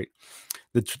Albright.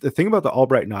 The thing about the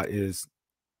Albright knot is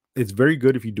it's very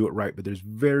good if you do it right, but there's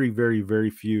very, very, very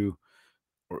few,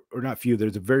 or not few.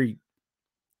 There's very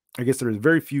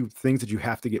few things that you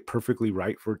have to get perfectly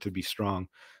right for it to be strong.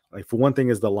 Like for one thing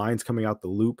is the lines coming out the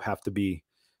loop have to be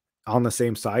on the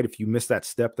same side. If you miss that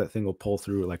step, that thing will pull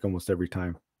through like almost every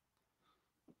time.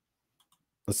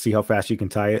 Let's see how fast you can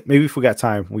tie it. Maybe if we got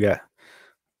time, we got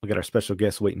our special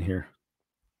guest waiting here.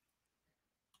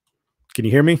 Can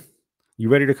you hear me? You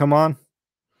ready to come on?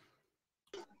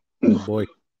 Oh boy.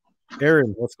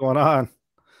 Aaron, what's going on?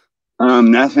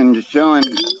 Nothing, just chilling.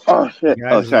 Oh shit.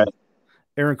 Oh, sorry.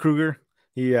 Aaron Kruger.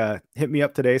 He hit me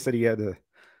up today, said he had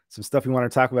some stuff he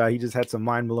wanted to talk about. He just had some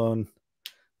mind-blown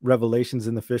revelations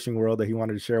in the fishing world that he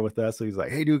wanted to share with us. So he's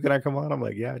like, hey dude, can I come on? I'm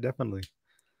like, yeah, definitely.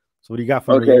 So what do you got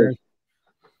for me, Aaron?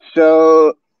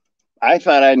 So I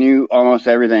thought I knew almost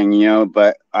everything,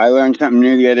 but I learned something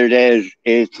new the other day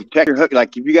is to check your hook.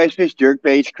 Like if you guys fish jerk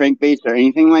baits, crankbaits, or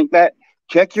anything like that,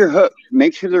 check your hooks.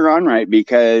 Make sure they're on right,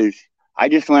 because I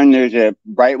just learned there's a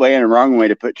right way and a wrong way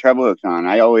to put treble hooks on.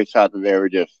 I always thought that they were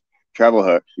just treble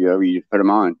hooks, you just put them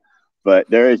on. But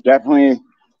there is definitely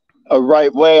a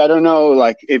right way. I don't know,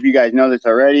 like if you guys know this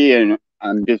already, and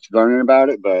I'm just learning about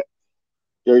it, but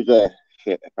there's a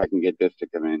shit. If I can get this to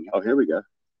come in. Oh, here we go.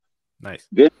 Nice.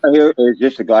 This right here is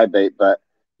just a glide bait, but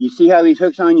you see how these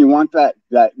hooks on? You want that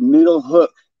middle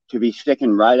hook to be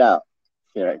sticking right out.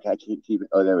 Here, I can't keep it.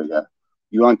 Oh, there we go.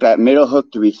 You want that middle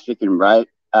hook to be sticking right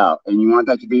out, and you want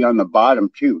that to be on the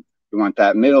bottom too. You want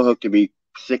that middle hook to be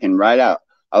sticking right out.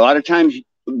 A lot of times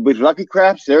with Lucky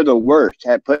Crafts, they're the worst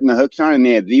at putting the hooks on, and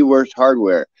they have the worst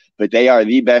hardware, but they are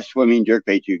the best swimming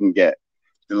jerkbaits you can get.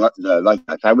 The Lucky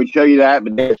Crafts. I would show you that,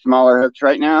 but they have smaller hooks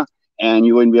right now, and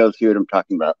you wouldn't be able to see what I'm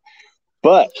talking about.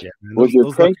 But yeah, man, with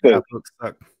your crankbait, what's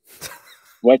that?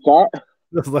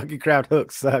 Those Lucky Craft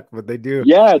hooks suck, but they do.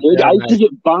 Yeah, dude, I used to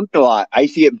get bumped a lot. A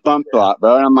lot,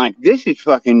 bro. And I'm like, this is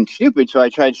fucking stupid. So I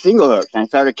tried single hooks, and I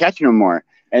started catching them more.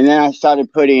 And then I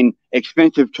started putting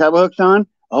expensive treble hooks on.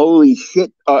 Holy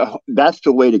shit. That's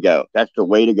the way to go. That's the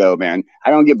way to go, man. I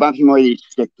don't get bumped anymore. You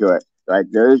stick to it. Like,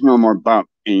 there is no more bump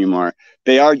anymore.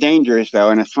 They are dangerous, though.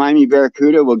 And a slimy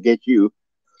barracuda will get you.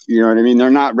 You know what I mean? They're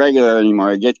not regular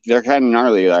anymore. They're kind of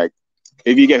gnarly. Like,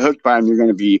 if you get hooked by them, you're going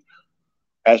to be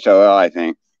SOL, I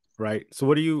think. Right. So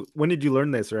when did you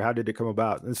learn this, or how did it come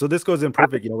about? And so this goes in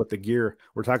perfect, with the gear.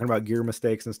 We're talking about gear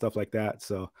mistakes and stuff like that.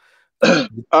 So did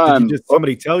you just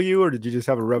somebody tell you, or did you just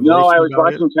have a revelation? No, I was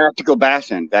watching Tactical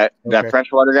Bassin, that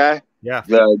freshwater guy. Yeah.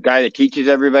 The guy that teaches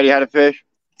everybody how to fish.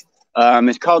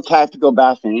 It's called Tactical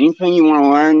Bassin. Anything you want to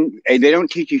learn, they don't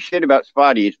teach you shit about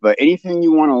spotties, but anything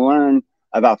you want to learn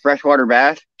about freshwater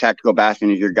bass, Tactical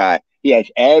Bassin is your guy. He has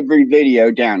every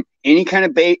video down. Any kind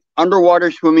of bait,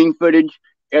 underwater swimming footage.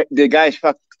 The guy's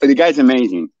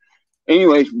amazing.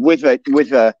 Anyways, with a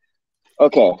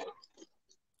hook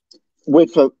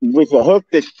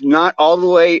that's not all the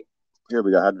way. Here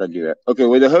we go. How did I do that? Okay,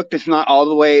 with a hook that's not all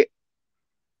the way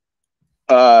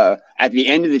at the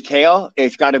end of the tail,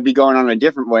 it's got to be going on a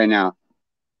different way now.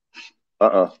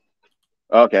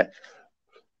 Okay.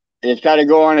 It's got to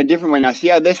go on a different way. Now, see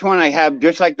how this one I have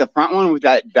just like the front one with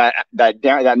that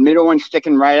middle one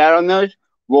sticking right out on those?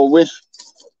 Well, with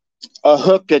a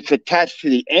hook that's attached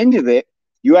to the end of it,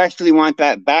 you actually want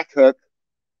that back hook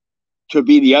to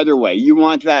be the other way. You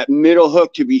want that middle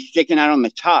hook to be sticking out on the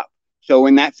top. So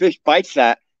when that fish bites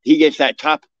that, he gets that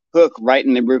top hook right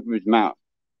in the roof of his mouth.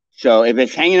 So if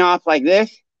it's hanging off like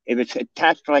this, if it's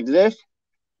attached like this,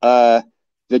 the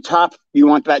top, you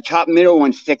want that top middle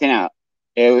one sticking out.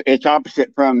 It's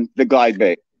opposite from the glide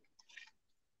bait.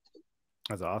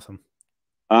 That's awesome.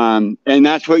 And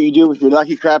that's what you do with your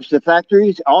Lucky Crafts. The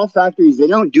factories, all factories, they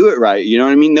don't do it right. You know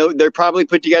what I mean? They're probably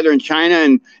put together in China,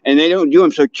 and they don't do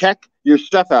them. So check your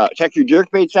stuff out. Check your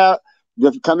jerk baits out.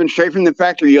 They're coming straight from the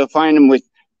factory. You'll find them with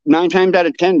 9 times out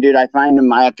of 10, dude. I find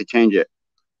them. I have to change it.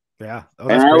 Yeah. Oh,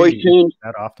 And that's I always crazy. change.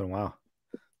 That often. Wow.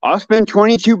 I'll spend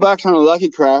 $22 on a Lucky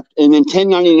Craft and then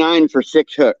 $10.99 for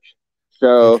 6 hooks.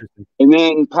 So, Interesting. and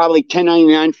then probably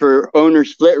 $10.99 for owner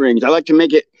split rings. I like to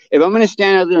make it, if I'm going to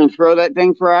stand out there and throw that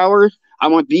thing for hours, I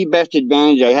want the best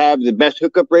advantage I have, the best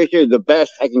hookup ratio, the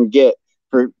best I can get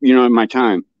for, my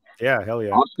time. Yeah. Hell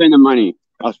yeah. I'll spend the money.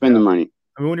 I'll spend the money.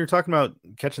 I mean, when you're talking about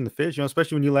catching the fish,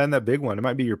 especially when you land that big one, it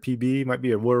might be your PB, it might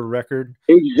be a world record.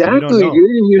 Exactly, dude.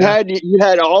 And you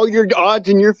had all your odds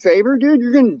in your favor, dude.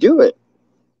 You're going to do it.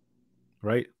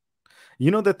 Right.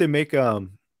 You know that they make, you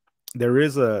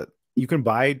can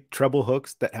buy treble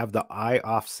hooks that have the eye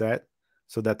offset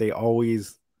so that they'll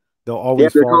always they're fall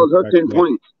called hooked in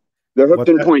points. They're hooked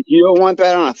in points. You don't want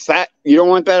that on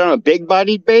a big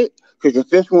bodied bait because the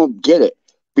fish won't get it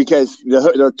because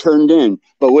they're turned in.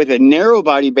 But with a narrow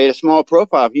body bait, a small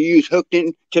profile, if you use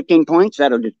tipped in points,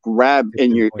 that'll just grab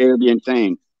it'll be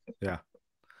insane. Yeah.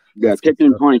 Yeah, tipped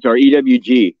in points or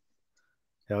EWG.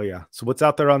 Hell yeah. So what's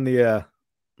out there on the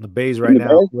bays right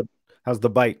now? How's the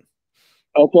bite?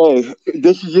 Okay,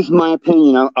 this is just my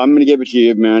opinion. I'm going to give it to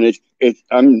you, man.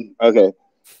 Okay.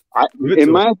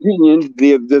 In my opinion,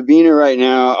 the Vina right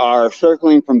now are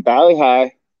circling from Valley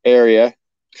High area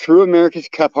through America's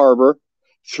Cup Harbor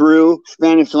through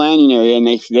Spanish Landing area, and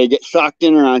they get socked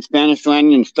in around Spanish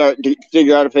Landing and start to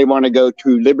figure out if they want to go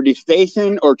to Liberty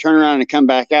Station or turn around and come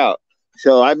back out.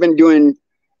 So I've been doing.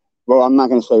 Well, I'm not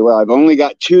going to say I've only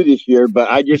got 2 this year, but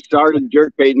I just started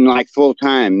jerk baiting like full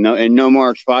time, no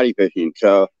more spotty fishing.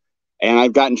 So, and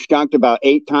I've gotten skunked about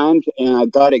 8 times, and I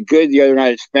got it good the other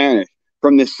night at Spanish.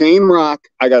 From the same rock,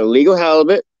 I got a legal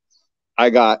halibut, I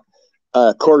got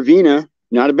a corvina,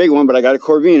 not a big one, but I got a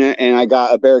corvina, and I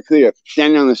got a barracuda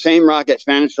standing on the same rock at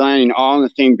Spanish Landing, all in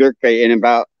the same jerk bait in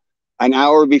about an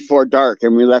hour before dark,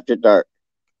 and we left it dark.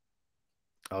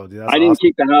 Oh, dude, I didn't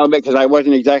keep the halibut because I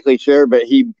wasn't exactly sure, but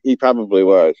he probably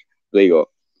was legal.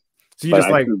 So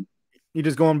you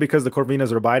just going because the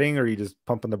corvinas are biting, or you just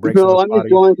pumping the brakes? No, I'm just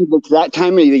going because it's that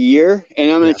time of the year,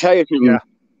 and I'm going to tell you something. Yeah.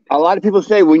 A lot of people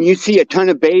say when you see a ton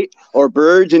of bait or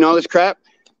birds and all this crap,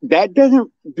 that doesn't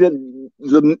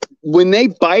when they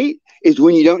bite is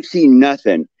when you don't see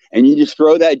nothing, and you just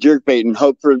throw that jerk bait and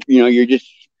hope for you're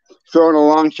just throwing a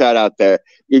long shot out there.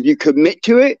 If you commit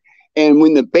to it. And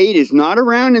when the bait is not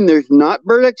around and there's not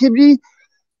bird activity,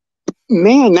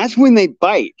 man, that's when they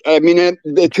bite. I mean,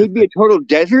 it could be a total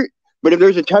desert, but if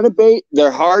there's a ton of bait,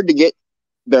 they're hard to get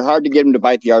them to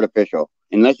bite the artificial.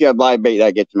 Unless you have live bait,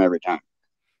 that gets them every time.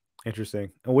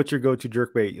 Interesting. And what's your go-to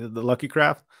jerk bait? The Lucky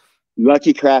Craft?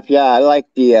 Lucky Craft, yeah. I like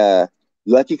the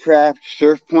Lucky Craft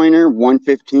Surf Pointer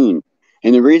 115.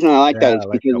 And the reason I like that is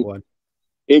because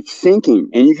it's sinking,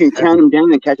 and you can count them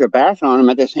down and catch a bass on them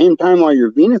at the same time while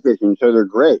you're Vina fishing, so they're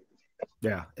great.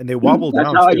 Yeah, and they wobble down.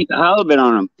 That's how I get the halibut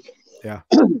on them. Yeah.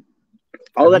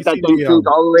 I'll let that thing sink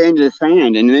all the way into the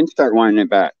sand and then start winding it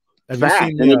back. Fast,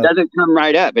 and it doesn't come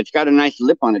right up. It's got a nice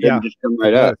lip on it. It doesn't just come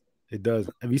right up. It does.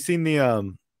 Have you seen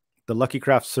the Lucky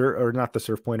Craft surf, or not the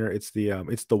surf pointer? It's the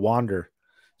Wander.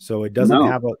 So it doesn't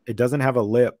have a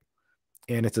lip,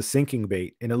 and it's a sinking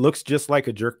bait, and it looks just like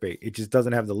a jerk bait. It just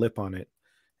doesn't have the lip on it.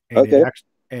 And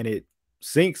it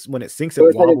sinks. When it sinks,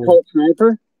 it wobbles. Like a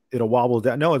sniper? It'll wobble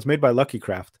down. No, it's made by Lucky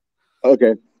Craft.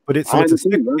 Okay. But it's a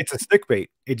stick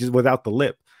bait. It just without the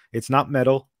lip. It's not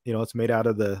metal. It's made out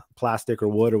of the plastic or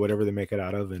wood or whatever they make it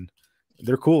out of, and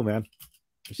they're cool, man.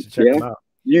 You should check them out.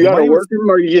 You got to work them,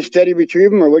 or you just steady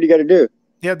retrieve them, or what do you got to do?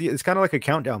 Yeah, it's kind of like a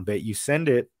countdown bait. You send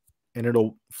it, and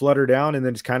it'll flutter down, and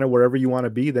then it's kind of wherever you want to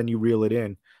be. Then you reel it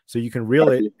in, so you can reel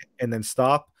it and then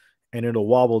stop. And it'll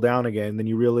wobble down again. Then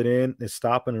you reel it in, and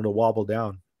stop, and it'll wobble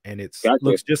down. And it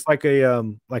looks just like a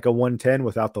 110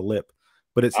 without the lip,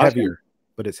 but it's heavier.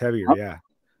 Yeah.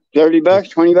 $30,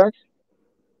 $20?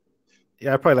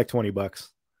 Yeah, probably like $20.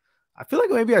 I feel like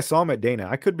maybe I saw them at Dana.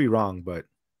 I could be wrong, but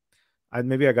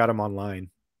maybe I got them online.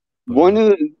 But, one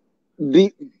of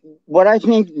what I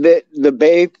think that the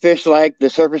bay fish like, the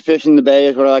surface fish in the bay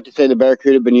is what I like to say, the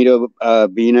barracuda, bonito,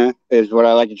 Vina is what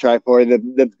I like to try for. The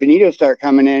bonitos start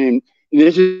coming in, and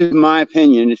this is my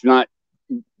opinion. It's not,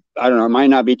 I don't know, it might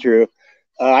not be true.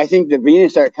 I think the Vina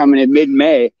start coming in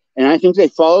mid-May, and I think they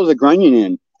follow the grunion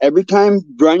in. Every time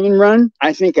grunion run,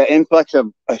 I think an influx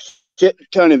of a shit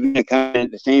ton of Vina come in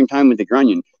at the same time with the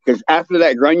grunion, because after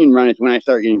that grunion run is when I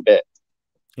start getting bit.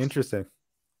 Interesting.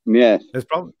 Yes,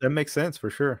 that makes sense for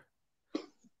sure.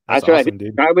 That's awesome, what I think.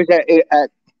 Dude. I was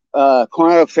at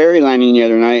Coronado Ferry Landing the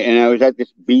other night, and I was at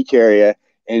this beach area,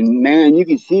 And man, you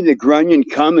can see the grunion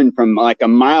coming from like a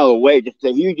mile away. Just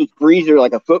a huge breezer,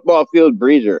 like a football field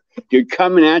breezer, dude,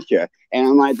 coming at you. And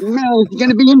I'm like, man, it's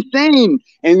gonna be insane.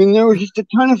 And then there was just a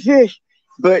ton of fish.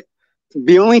 But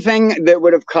the only thing that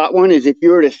would have caught one is if you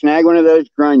were to snag one of those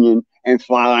grunion and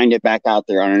fly lined it back out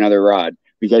there on another rod,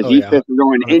 because these fish are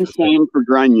going 100%. insane for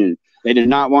grunion. They did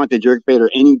not want the jerk bait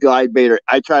or any glide bait.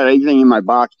 I tried everything in my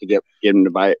box to get them to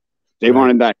bite. They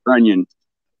wanted that grunion.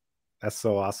 That's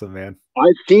so awesome, man.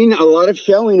 I've seen a lot of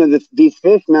showing of these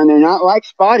fish, man. They're not like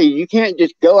spotty. You can't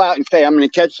just go out and say, I'm going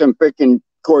to catch some freaking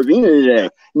corvina today.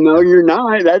 No, you're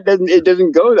not. It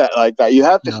doesn't go like that. You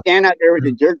have to stand out there with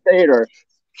the jerk bait or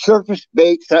surface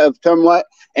bait somewhat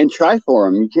and try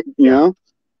for them. You know,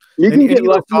 you can get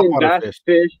lucky in bass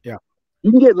fish. Yeah.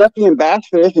 You can get lucky in bass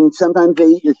fish, and sometimes they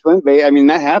eat your swim bait. I mean,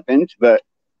 that happens, but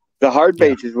the hard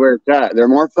baits is where it's at. They're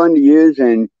more fun to use,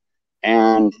 and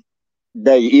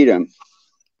they eat them.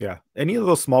 Yeah, any of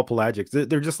those small pelagics,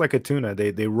 they're just like a tuna.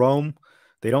 They roam.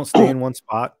 They don't stay in one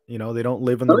spot. You know, they don't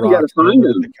live in the rocks.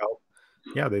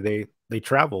 Yeah, they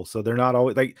travel, so they're not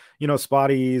always like, you know,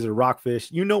 spotties or rockfish.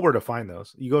 You know where to find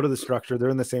those. You go to the structure, they're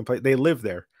in the same place. They live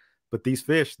there. But these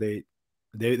fish, they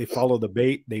follow the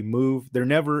bait. They move. They're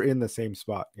never in the same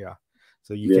spot. Yeah,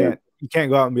 so you can't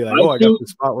go out and be like, I got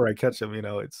this spot where I catch them. You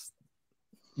know,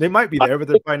 they might be there, but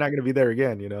they're probably not going to be there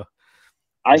again. You know,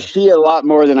 I see a lot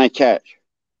more than I catch.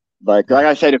 Like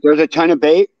I said, if there's a ton of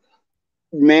bait,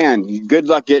 man, good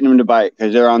luck getting them to bite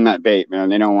because they're on that bait, man.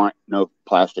 They don't want no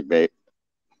plastic bait.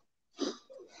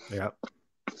 Yeah.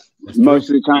 Most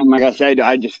of the time, like I said,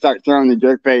 I just start throwing the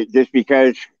jerk bait just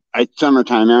because it's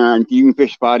summertime, man. You can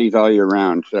fish spotties all year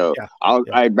round. So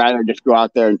I'd rather just go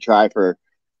out there and try for,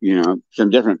 you know, some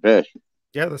different fish.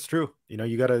 Yeah, that's true. You know,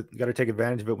 you gotta take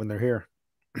advantage of it when they're here.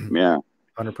 Yeah.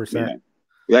 100%.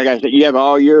 Like I said, you have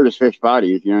all year to fish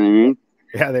spotties. You know what I mean?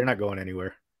 Yeah, they're not going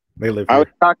anywhere. They live here.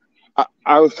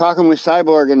 I was talking with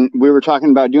Cyborg, and we were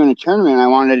talking about doing a tournament. I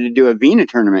wanted to do a Vina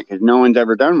tournament because no one's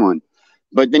ever done one.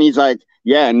 But then he's like,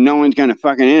 yeah, no one's going to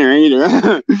fucking enter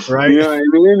either. Right. You know what I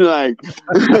mean? Like,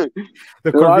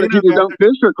 a lot of people don't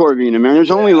fish for corvina, man.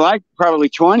 There's only like probably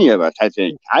 20 of us, I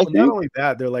think. Not only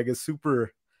that, they're like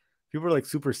people are like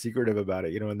super secretive about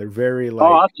it, you know, and they're very like.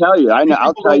 Oh, I'll tell you. I know.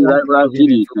 I'll tell you right where I see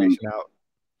these things.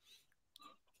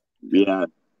 Yeah.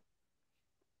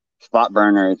 Spot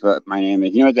burner is what my name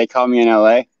is. You know what they call me in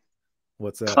LA?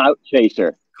 What's that? Clout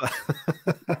chaser.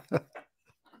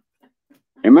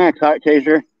 Am I a clout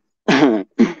chaser? A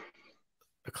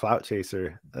clout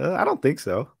chaser? I don't think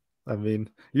so. I mean,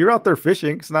 you're out there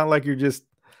fishing. It's not like you're just,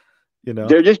 you know.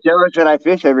 They're just jealous that I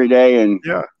fish every day and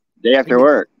day after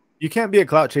work. You can't be a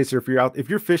clout chaser if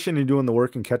you're fishing and doing the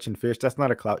work and catching fish. That's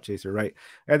not a clout chaser, right?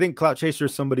 I think clout chaser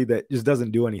is somebody that just doesn't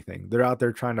do anything. They're out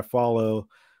there trying to follow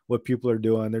what people are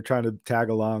doing. They're trying to tag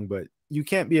along, but you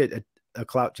can't be a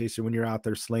clout chaser when you're out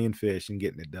there slaying fish and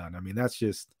getting it done. I mean, that's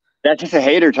just a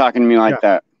hater talking to me like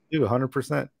that. Dude,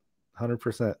 100%.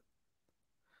 100%.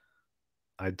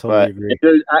 I totally agree.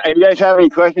 If you guys have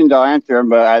any questions, I'll answer them,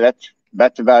 but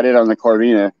that's about it on the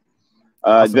corvina.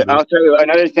 Awesome, I'll tell you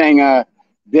another thing.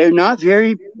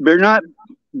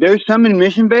 There's some in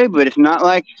Mission Bay, but it's not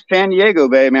like San Diego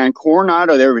Bay, man.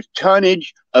 Coronado, there was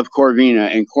tonnage of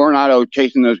corvina and Coronado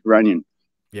chasing those grunion.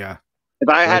 Yeah. If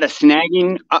I had a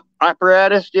snagging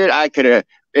apparatus, dude,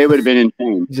 it would have been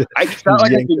insane. I felt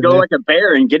like I could go like a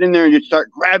bear and get in there and just start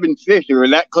grabbing fish. They were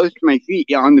that close to my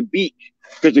feet on the beach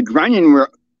because the grunion were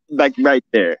like right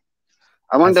there.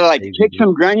 I wanted to like kick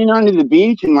some grunion onto the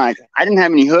beach, and like I didn't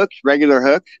have any hooks, regular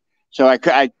hooks, so I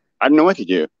don't know what to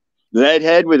do. Lead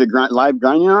head with a live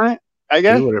grunion on it, I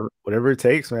guess. Dude, whatever it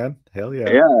takes, man. Hell yeah.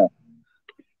 Yeah.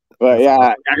 But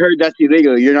I heard that's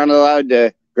illegal. You're not allowed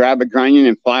to grab a grunion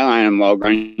and fly line them while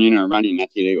grunion are running.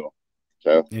 That's illegal.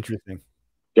 So interesting.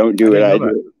 Don't do what I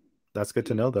do. That's good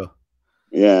to know, though.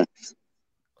 Yeah.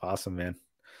 Awesome, man.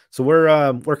 So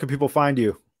where can people find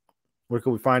you? Where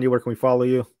can we find you? Where can we follow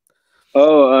you?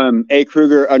 Oh, A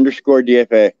Kruger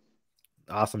 _DFA.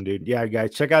 Awesome, dude. Yeah,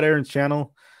 guys, check out Aaron's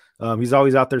channel. He's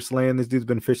always out there slaying. This dude's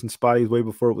been fishing spotties way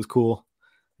before it was cool,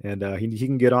 and he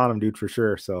can get on him, dude, for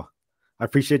sure. So I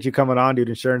appreciate you coming on, dude,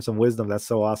 and sharing some wisdom. That's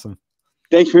so awesome.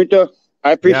 Thanks, Rito.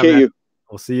 I appreciate you.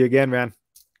 We'll see you again, man.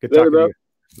 Good talking to you.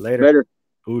 Later.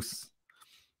 Oos.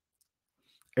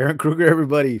 Aaron Kruger,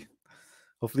 everybody.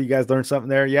 Hopefully you guys learned something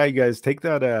there. Yeah, you guys take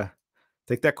that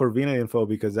corvina info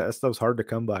because that stuff's hard to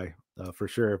come by for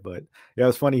sure. But yeah, it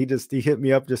was funny. He hit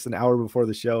me up just an hour before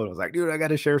the show and I was like, dude, I got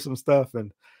to share some stuff.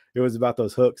 And it was about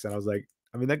those hooks. And I was like,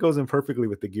 I mean, that goes in perfectly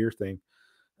with the gear thing.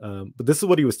 But this is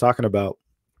what he was talking about.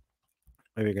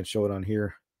 Maybe I can show it on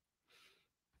here.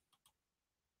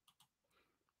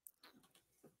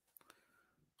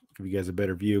 Give you guys a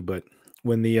better view. But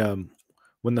when the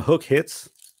hook hits,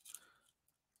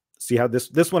 see how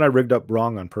this one I rigged up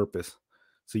wrong on purpose.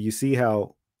 So you see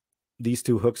how these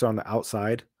two hooks are on the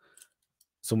outside.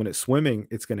 So when it's swimming,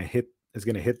 it's gonna hit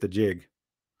the jig.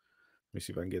 Let me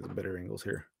see if I can get some better angles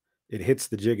here. It hits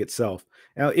the jig itself.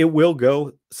 Now it will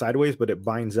go sideways, but it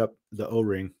binds up the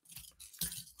O-ring.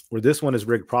 Where this one is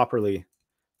rigged properly,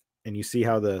 and you see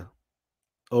how the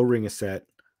O-ring is set,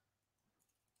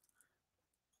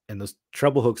 and those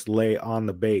treble hooks lay on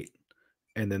the bait,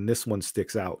 and then this one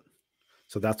sticks out.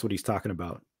 So that's what he's talking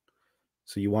about.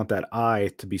 So you want that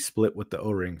eye to be split with the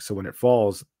O-ring. So when it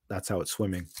falls, that's how it's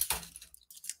swimming.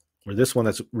 Where this one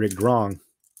that's rigged wrong,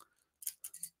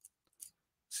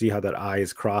 see how that eye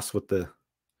is crossed with the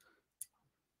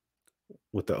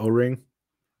O-ring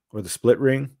or the split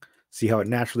ring? See how it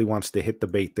naturally wants to hit the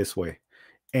bait this way.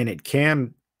 And it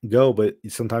can go, but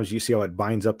sometimes you see how it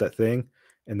binds up that thing,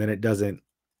 and then it doesn't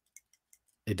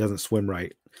swim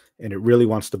right. And it really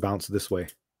wants to bounce this way.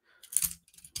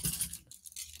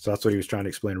 So that's what he was trying to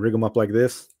explain. Rig them up like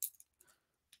this.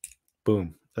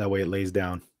 Boom. That way it lays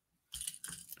down.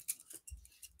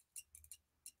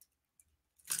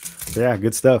 Yeah,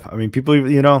 good stuff. I mean, people,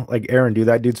 like Aaron, dude,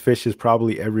 that dude's fishes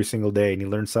probably every single day, and he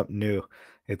learns something new.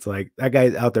 It's like that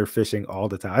guy's out there fishing all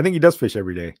the time. I think he does fish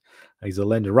every day. He's a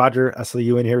legend. Roger, I see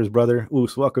you in here, his brother.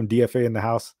 Oos, welcome, DFA in the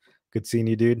house. Good seeing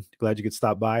you, dude. Glad you could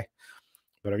stop by.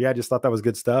 But yeah, I just thought that was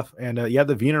good stuff. And yeah,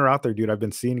 the Vina are out there, dude. I've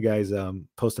been seeing guys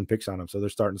posting pics on them, so they're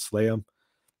starting to slay them.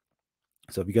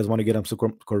 So if you guys want to get them some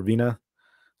corvina,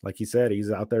 like he said,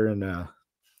 he's out there in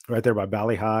right there by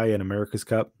Valley High and America's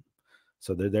Cup.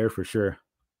 So they're there for sure.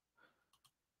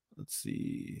 Let's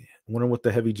see. I wonder what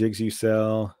the heavy jigs you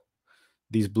sell.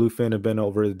 These bluefin have been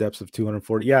over the depths of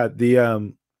 240. Yeah,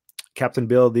 the Captain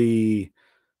Bill, the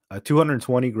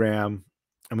 220 gram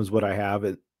was what I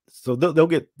have. So they'll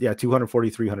get 240,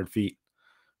 300 feet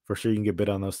for sure. You can get bid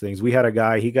on those things. We had a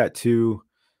guy. He got two.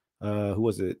 Who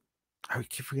was it? I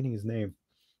keep forgetting his name.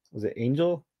 Was it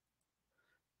Angel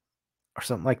or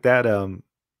something like that?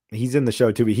 He's in the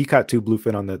show too, but he caught two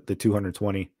bluefin on the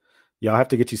 220. Yeah, I'll have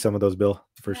to get you some of those, Bill,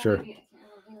 for sure. Maybe,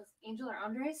 Angel or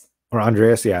Andres? Or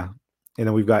Andreas, yeah. And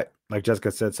then we've got, like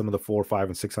Jessica said, some of the 4, 5,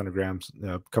 and 600 grams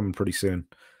coming pretty soon.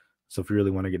 So if you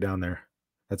really want to get down there,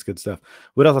 that's good stuff.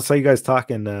 What else? I saw you guys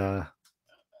talking.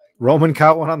 Roman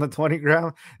caught one on the 20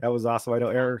 gram. That was awesome. I know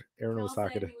Aaron was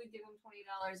talking to. He would give him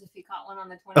 $20 if he caught one on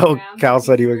the 20 gram. Cal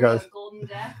said he would go. Golden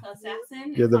Death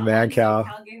Assassin. You're the man, Cal. So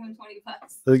Cal gave him $20.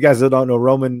 Those guys that don't know,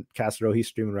 Roman Castro, he's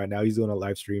streaming right now. He's doing a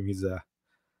live stream. He's a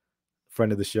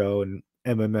friend of the show and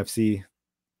MMFC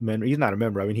member. He's not a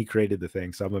member. I mean, he created the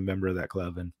thing, so I'm a member of that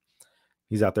club, and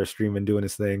he's out there streaming, doing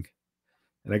his thing.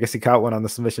 And I guess he caught one on the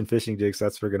submission fishing jig, so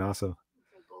that's freaking awesome.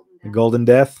 Golden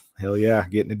Death, hell yeah,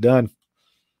 getting it done.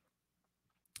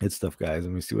 Good stuff, guys.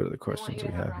 Let me see what other questions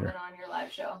we have here. On your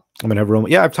live show. I'm gonna have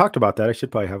Roman. Yeah, I've talked about that. I should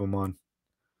probably have him on.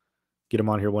 Get him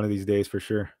on here one of these days for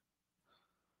sure.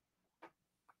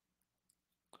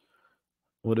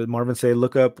 What did Marvin say?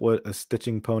 Look up what a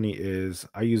stitching pony is.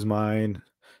 I use mine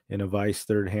in a vice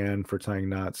third hand for tying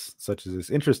knots such as this.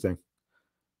 Interesting.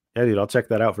 Yeah, dude, I'll check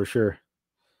that out for sure.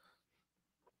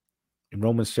 In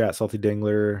Roman's chat, Salty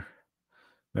Dangler,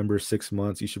 member 6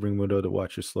 months. You should bring Mundo to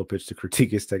watch your slow pitch to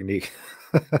critique his technique.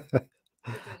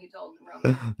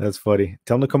 That's funny.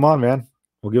 Tell him to come on, man.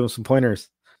 We'll give him some pointers.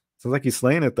 Sounds like he's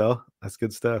slaying it, though. That's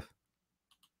good stuff.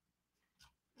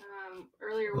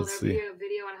 Earlier, will there be a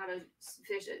video on how to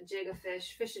fish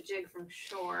a jig from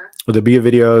shore? Will there be a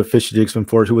video of fish jigs from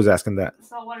shore? Who was asking that?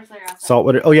 Saltwater Slayer.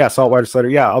 Saltwater. Oh, yeah, Saltwater Slayer.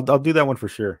 Yeah, I'll do that one for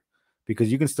sure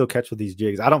because you can still catch with these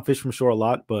jigs. I don't fish from shore a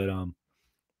lot, but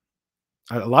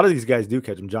a lot of these guys do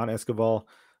catch them. John Escobar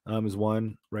is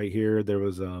one right here. There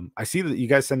was I see that you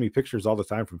guys send me pictures all the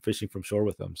time from fishing from shore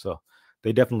with them, so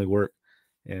they definitely work.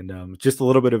 And just a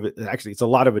little bit of it. Actually, it's a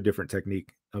lot of a different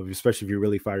technique, especially if you're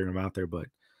really firing them out there. But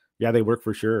yeah, they work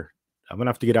for sure. I'm gonna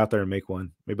have to get out there and make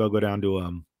one. Maybe I'll go down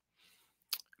to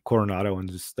Coronado and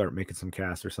just start making some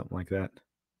casts or something like that.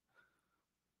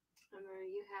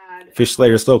 You had Fish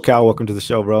Slayer Slow Cow, welcome to the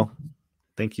show, bro.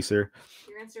 Thank you, sir.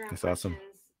 Your Instagram That's awesome.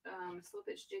 Slow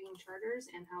pitch jigging charters,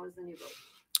 and how is the new boat?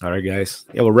 All right, guys.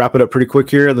 Yeah, we'll wrap it up pretty quick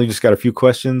here. We just got a few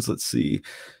questions. Let's see.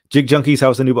 Jig Junkies,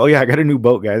 how's the new boat? Oh, yeah, I got a new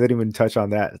boat, guys. I didn't even touch on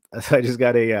that. I just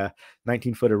got a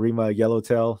 19-foot Arima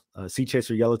Yellowtail, Sea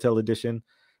Chaser Yellowtail edition.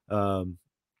 So I'm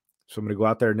going to go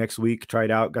out there next week, try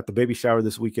it out. Got the baby shower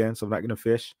this weekend, so I'm not going to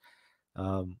fish.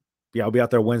 Yeah, I'll be out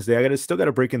there Wednesday. I still got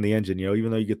to break in the engine, even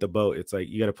though you get the boat. It's like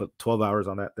you got to put 12 hours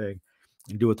on that thing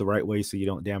and do it the right way so you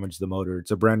don't damage the motor.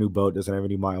 It's a brand new boat, doesn't have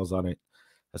any miles on it.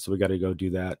 So we got to go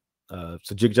do that.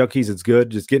 So Jig Junkies, it's good.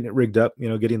 Just getting it rigged up,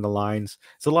 getting the lines.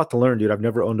 It's a lot to learn, dude. I've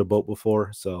never owned a boat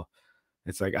before. So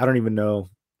it's like, I don't even know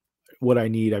what I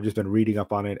need. I've just been reading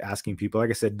up on it, asking people. Like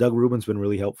I said, Doug Rubin's been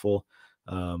really helpful.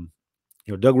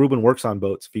 Doug Rubin works on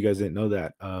boats, if you guys didn't know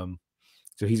that.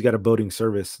 So he's got a boating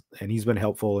service, and he's been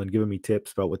helpful and giving me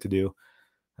tips about what to do.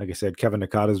 Like I said, Kevin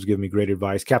Nakata's giving me great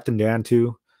advice. Captain Dan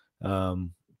too.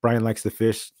 Brian likes to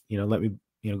fish. Let me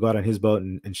go out on his boat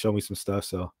and show me some stuff.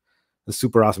 So it's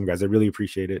super awesome, guys. I really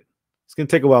appreciate it. It's gonna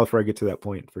take a while before I get to that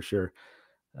point for sure.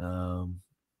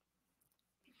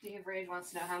 Dave Rage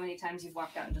wants to know how many times you've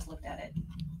walked out and just looked at it.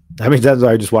 How many times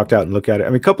I just walked out and look at it? I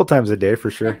mean, a couple times a day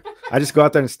for sure. I just go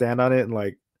out there and stand on it and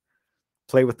like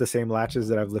play with the same latches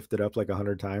that I've lifted up like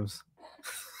 100 times.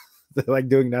 Like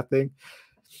doing nothing.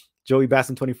 Joey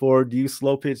Basson 24, do you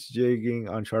slow pitch jigging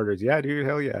on charters? Yeah, dude,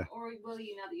 hell yeah. Or will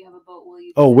you, now that you have a boat, will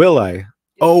you? Oh, will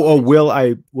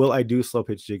I? Will I do slow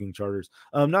pitch jigging charters?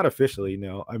 Not officially,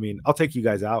 no. I mean, I'll take you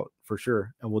guys out for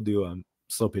sure, and we'll do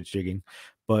slow pitch jigging.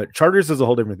 But charters is a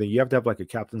whole different thing. You have to have like a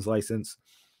captain's license.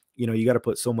 You got to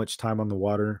put so much time on the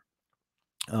water,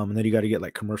 and then you got to get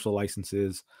like commercial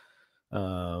licenses,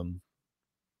 and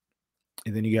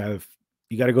then you got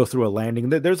to go through a landing.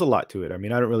 There's a lot to it. I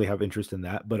mean, I don't really have interest in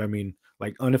that, but I mean,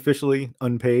 like unofficially,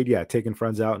 unpaid, yeah, taking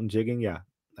friends out and jigging, yeah,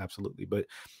 absolutely. But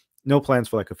no plans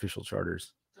for like official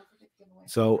charters.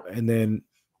 So, and then,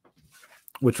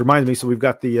 which reminds me, so we've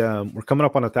got the we're coming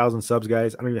up on 1,000 subs,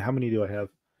 guys. I don't even, how many do I have?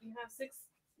 You have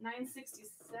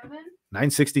 967.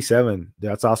 967.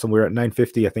 That's awesome. We're at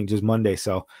 950, I think, just Monday.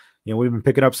 So, we've been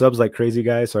picking up subs like crazy,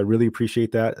 guys. So I really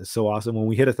appreciate that. It's so awesome. When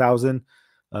we hit 1,000,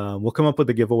 we'll come up with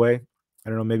a giveaway. I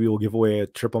don't know, maybe we'll give away a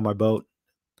trip on my boat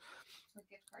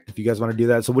if you guys want to do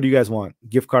that. So what do you guys want?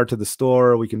 Gift card to the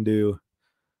store? I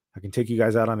can take you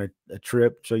guys out on a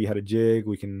trip, show you how to jig.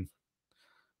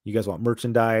 You guys want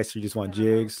merchandise or you just want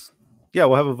jigs? Yeah,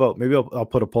 we'll have a vote. Maybe I'll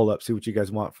put a poll up, see what you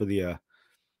guys want for the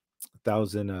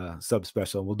 1,000 sub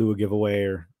special. We'll do a giveaway,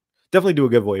 or definitely do a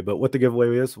giveaway, but what the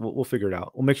giveaway is, we'll figure it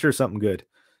out. We'll make sure it's something good,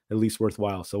 at least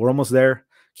worthwhile. So we're almost there.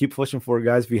 Keep pushing for it,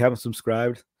 guys. If you haven't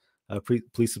subscribed,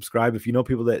 please subscribe. If you know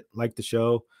people that like the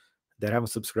show that haven't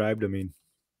subscribed, I mean,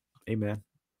 hey man,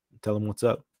 tell them what's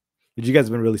up. But you guys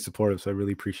have been really supportive, so I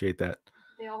really appreciate that.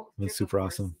 It's been super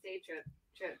awesome.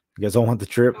 Trip. You guys all want the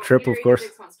trip, Peter of course.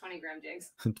 86 wants 20 gram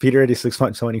jigs. Peter 86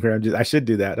 wants 20 gram jigs. I should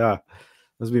do that.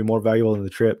 This would be more valuable than the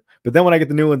trip. But then when I get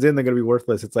the new ones in, they're gonna be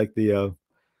worthless. It's like the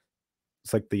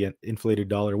inflated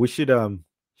dollar. We should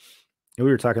we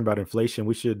were talking about inflation.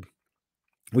 We should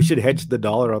hedge the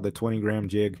dollar on the 20 gram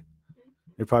jig.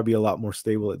 It'd probably be a lot more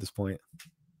stable at this point.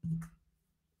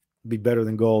 Be better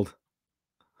than gold.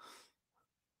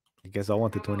 I guess I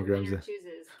want the 20 grams.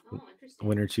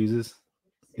 Winner chooses.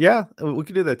 Yeah, we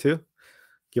could do that too.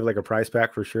 Give like a prize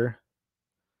pack for sure.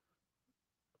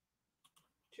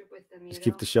 Just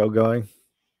keep the show going.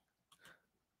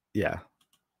 Yeah.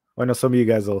 I know some of you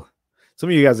guys will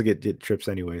get trips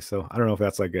anyway. So I don't know if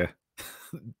that's like a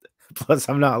plus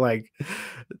I'm not like,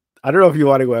 I don't know if you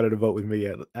want to go out on a boat with me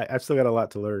yet. I've still got a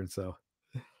lot to learn. So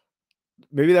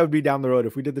maybe that would be down the road.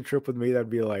 If we did the trip with me, that'd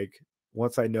be like,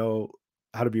 once I know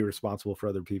how to be responsible for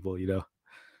other people,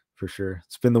 for sure.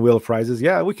 Spin the wheel of prizes.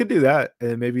 Yeah, we could do that.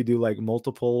 And maybe do like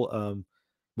multiple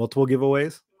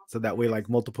giveaways. So that way, like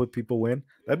multiple people win.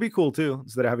 That'd be cool too.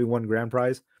 Instead of having one grand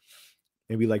prize,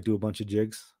 maybe like do a bunch of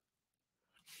jigs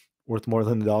worth more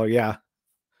than $1. Yeah.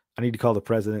 I need to call the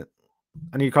president.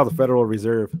 I need to call the Federal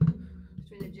Reserve.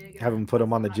 Have them put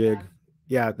them on the jig.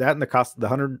 Yeah, that and the cost, the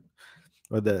 100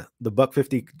 or the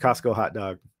 $1.50 Costco hot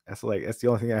dog. That's the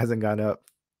only thing that hasn't gone up.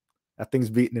 That thing's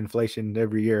beating inflation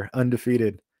every year,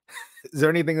 undefeated. Is there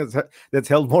anything that's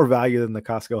held more value than the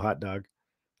Costco hot dog?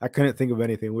 I couldn't think of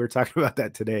anything. We were talking about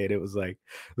that today, and it was like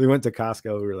we went to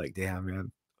Costco. We were like, "Damn,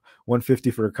 man,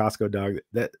 $1.50 for a Costco dog.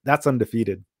 That's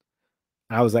undefeated."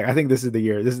 And I was like, "I think this is the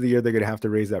year. This is the year they're gonna have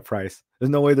to raise that price. There's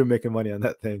no way they're making money on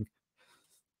that thing."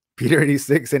 Peter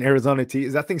 86 and Arizona tea.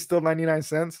 Is that thing still 99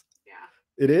 cents? Yeah,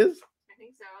 it is. I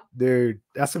think so. Dude,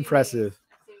 that's impressive.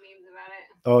 I've seen memes about it.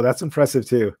 Oh, that's impressive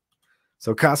too.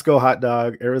 So Costco hot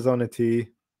dog, Arizona tea.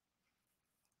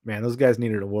 Man, those guys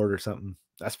need an award or something.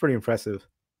 That's pretty impressive.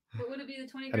 But would it be the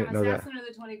 20 gram assassin or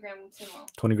the 20 gram sumo?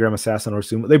 20 gram assassin or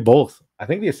sumo. They both. I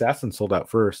think the assassin sold out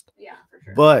first. Yeah, for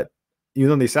sure. But even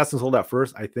though the assassin sold out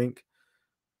first, I think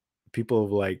people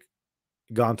have like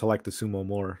gone to like the sumo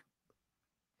more.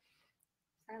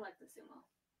 I like the sumo.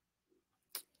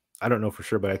 I don't know for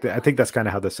sure, but I think that's kind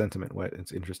of how the sentiment went.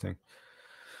 It's interesting.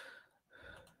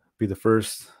 Be the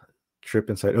first trip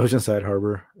inside Oceanside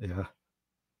Harbor. Yeah.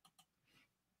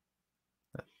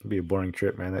 That'd be a boring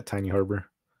trip, man. That tiny harbor.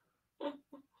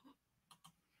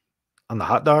 On the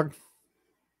hot dog?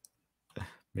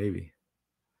 Maybe.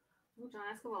 Oh, John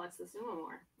Escobar likes the sumo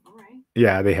more. All right.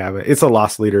 Yeah, they haven't. It's a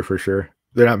loss leader for sure.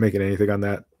 They're not making anything on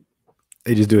that.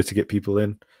 They just do it to get people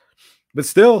in. But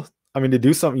still, I mean, to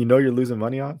do something you know you're losing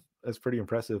money on, that's pretty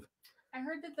impressive. I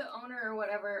heard that the owner or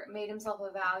whatever made himself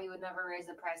a vow he would never raise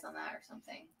the price on that or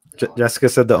something. Jessica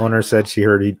said the owner said she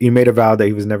heard he made a vow that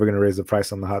he was never going to raise the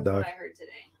price on the hot dog. That's what I heard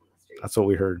today on the street. That's what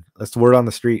we heard. That's the word on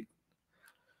the street.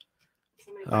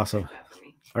 Awesome.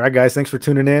 All right, guys. Thanks for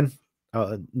tuning in.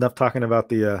 Enough talking about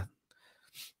the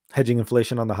hedging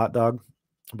inflation on the hot dog.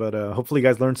 But hopefully you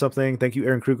guys learned something. Thank you,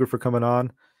 Aaron Kruger, for coming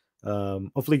on.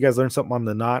 Hopefully you guys learned something on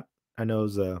the knot. I know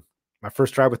it was my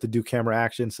first try with the do camera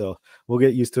action, so we'll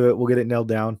get used to it. We'll get it nailed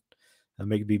down and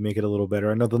maybe make it a little better.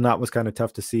 I know the knot was kind of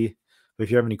tough to see, but if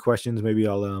you have any questions, maybe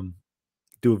I'll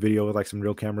do a video with like some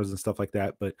real cameras and stuff like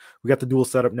that. But we got the dual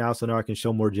setup now, so now I can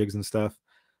show more jigs and stuff.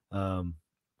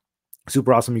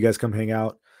 Super awesome. You guys come hang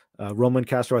out. Roman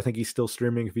Castro, I think he's still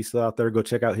streaming. If he's still out there, go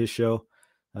check out his show.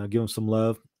 Give him some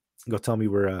love. Go tell me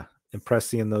we're impressed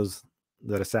seeing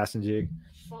that assassin jig.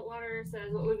 Saltwater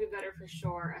says, what would be better for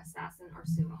shore, assassin or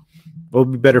sumo? What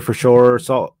would be better for shore,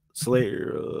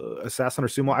 slayer, assassin or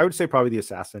sumo? I would say probably the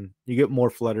assassin. You get more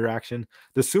flutter action.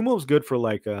 The sumo is good for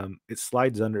like it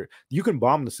slides under. You can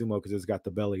bomb the sumo because it's got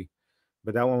the belly,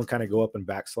 but that one would kind of go up and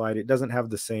backslide. It doesn't have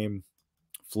the same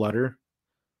flutter,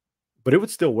 but it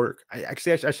would still work. I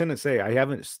shouldn't say I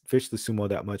haven't fished the sumo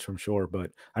that much from shore,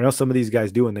 but I know some of these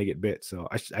guys do and they get bit. So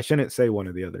I shouldn't say one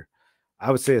or the other. I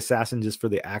would say assassin just for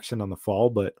the action on the fall,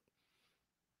 but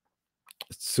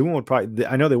sumo would probably,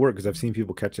 I know they work because I've seen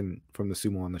people catching from the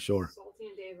sumo on the shore. Salty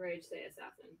and Dave Rage say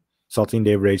assassin. Salty and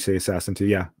Dave Rage say assassin too.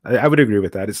 Yeah, I would agree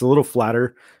with that. It's a little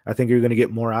flatter. I think you're going to get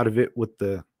more out of it with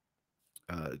the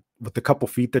couple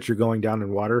feet that you're going down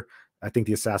in water. I think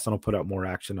the assassin will put out more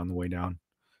action on the way down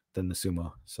than the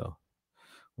sumo. So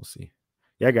we'll see.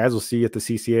 Yeah, guys, we'll see you at the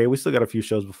CCA. We still got a few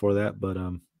shows before that, but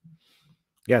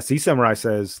yeah, Sea Samurai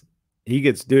says he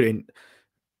gets, dude, and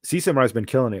Sea Samurai's been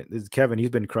killing it. This is Kevin, he's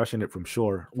been crushing it from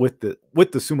shore with the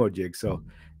sumo jig. So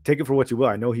take it for what you will.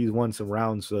 I know he's won some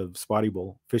rounds of spotty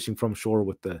bowl fishing from shore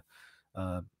with the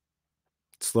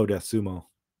slow death sumo.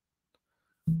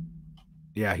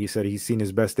 Yeah, he said he's seen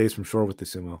his best days from shore with the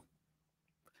sumo.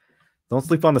 Don't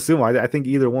sleep on the sumo. I think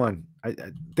either one. I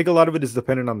think a lot of it is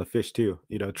dependent on the fish too.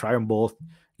 You know, try them both,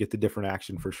 get the different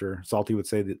action for sure. Salty would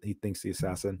say that he thinks the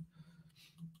assassin.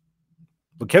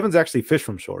 But Kevin's actually fished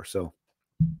from shore, so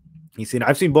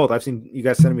I've seen both. I've seen you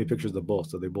guys sending me pictures of both,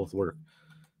 so they both work.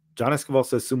 John Escobar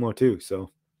says sumo too,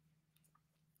 so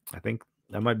I think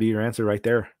that might be your answer right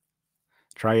there.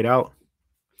 Try it out.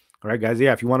 All right, guys.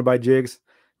 Yeah, if you want to buy jigs,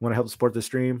 you want to help support the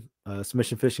stream,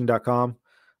 submissionfishing.com.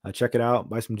 Check it out.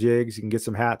 Buy some jigs. You can get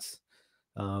some hats.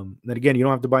 Then again, you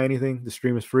don't have to buy anything. The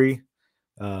stream is free.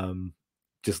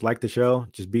 Just like the show.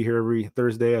 Just be here every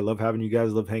Thursday. I love having you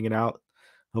guys. Love hanging out.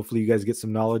 Hopefully you guys get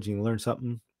some knowledge and learn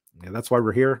something. Yeah, that's why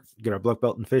we're here. Get our black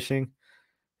belt in fishing.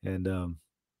 And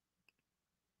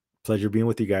pleasure being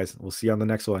with you guys. We'll see you on the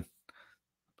next one.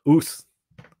 Oos.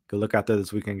 Good luck out there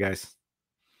this weekend, guys.